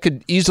right, that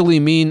could easily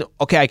mean,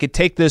 okay, I could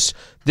take this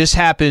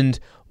happened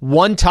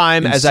one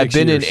time as I've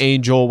been an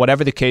Angel,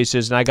 whatever the case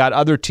is, and I got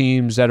other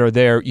teams that are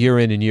there year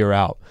in and year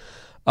out.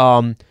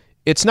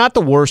 it's not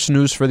the worst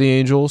news for the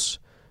Angels.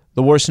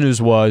 The worst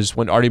news was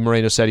when Artie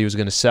Moreno said he was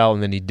going to sell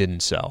and then he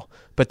didn't sell.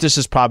 But this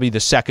is probably the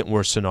second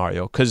worst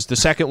scenario, because the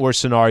second worst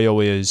scenario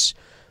is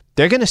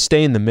they're going to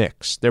stay in the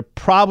mix. They're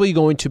probably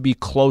going to be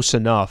close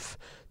enough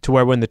to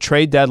where when the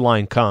trade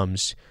deadline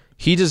comes,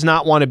 he does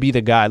not want to be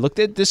the guy. Look,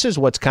 this is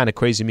what's kind of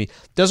crazy to me.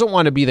 Doesn't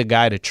want to be the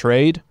guy to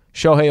trade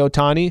Shohei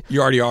Ohtani.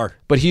 You already are.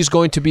 But he's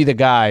going to be the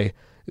guy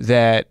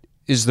that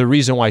is the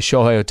reason why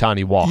Shohei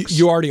Ohtani walks.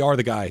 You already are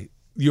the guy.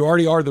 You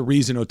already are the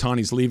reason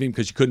Ohtani's leaving,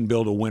 because you couldn't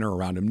build a winner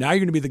around him. Now you're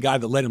going to be the guy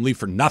that let him leave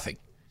for nothing,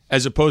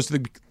 as opposed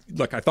to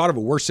look, I thought of a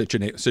worse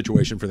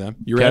situation for them.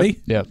 You ready?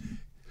 Yeah.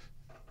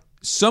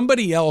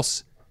 Somebody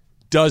else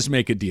does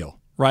make a deal,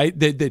 right?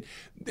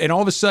 And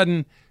all of a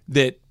sudden,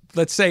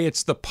 let's say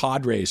it's the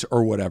Padres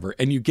or whatever,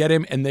 and you get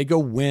him and they go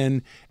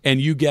win,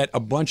 and you get a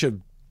bunch of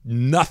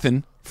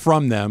nothing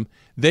from them.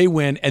 They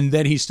win, and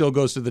then he still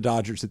goes to the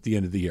Dodgers at the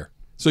end of the year.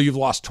 So you've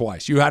lost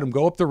twice. You had him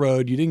go up the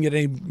road. You didn't get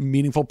any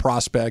meaningful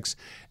prospects,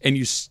 and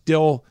you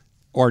still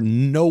are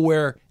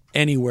nowhere,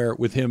 anywhere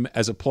with him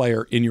as a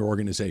player in your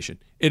organization.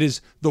 It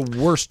is the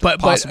worst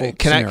possible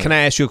scenario. Can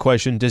I ask you a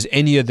question? Does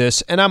any of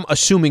this, and I'm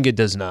assuming it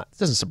does not, it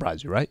doesn't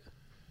surprise you, right?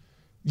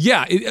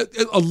 Yeah,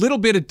 a little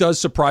bit it does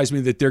surprise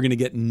me that they're going to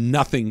get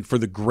nothing for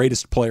the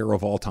greatest player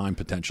of all time,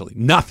 potentially.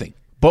 Nothing.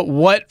 But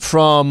what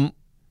from...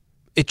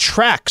 It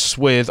tracks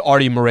with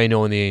Artie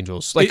Moreno and the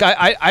Angels. Like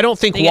I don't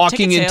think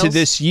walking into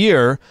this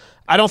year,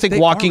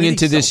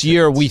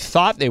 we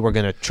thought they were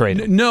going to trade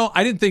him. No,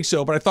 I didn't think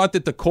so. But I thought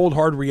that the cold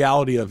hard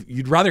reality of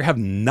you'd rather have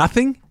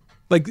nothing.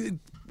 Like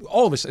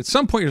all of us at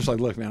some point, you're just like,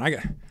 look, man,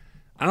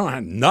 I don't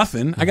have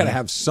nothing. I got to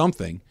have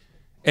something.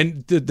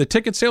 And the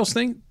ticket sales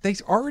thing, they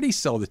already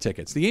sell the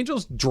tickets. The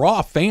Angels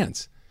draw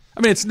fans.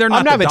 I mean, they're not.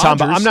 I'm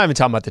not even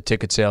talking about the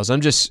ticket sales.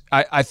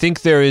 I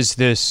think there is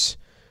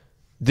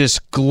this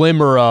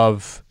glimmer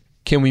of,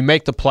 can we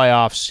make the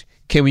playoffs?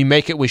 Can we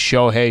make it with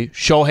Shohei?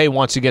 Shohei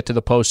wants to get to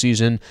the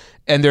postseason,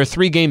 and there are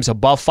 3 games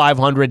above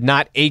 500,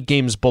 not 8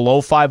 games below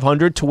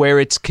 500, to where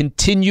it's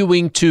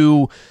continuing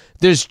to,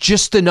 there's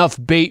just enough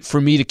bait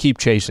for me to keep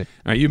chasing.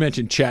 All right, you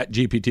mentioned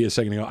ChatGPT a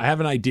second ago. I have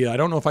an idea. I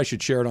don't know if I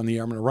should share it on the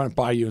air. I'm going to run it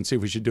by you and see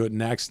if we should do it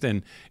next.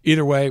 And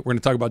either way, we're going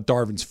to talk about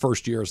Darvin's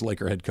first year as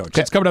Laker head coach.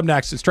 Okay. It's coming up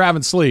next. It's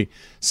Travis Lee,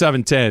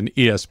 710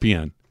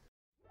 ESPN.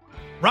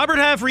 Robert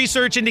Half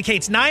research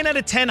indicates 9 out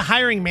of 10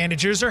 hiring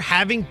managers are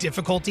having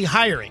difficulty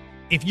hiring.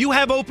 If you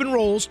have open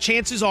roles,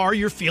 chances are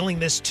you're feeling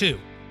this too.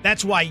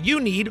 That's why you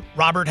need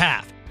Robert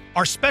Half.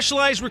 Our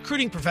specialized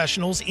recruiting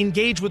professionals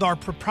engage with our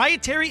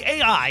proprietary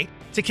AI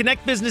to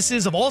connect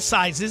businesses of all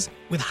sizes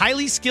with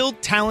highly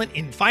skilled talent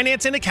in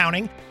finance and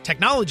accounting,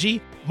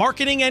 technology,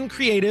 marketing and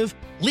creative,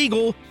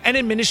 legal, and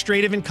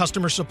administrative and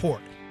customer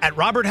support. At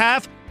Robert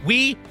Half,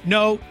 we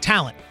know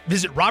talent.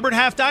 Visit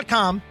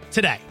roberthalf.com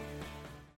today.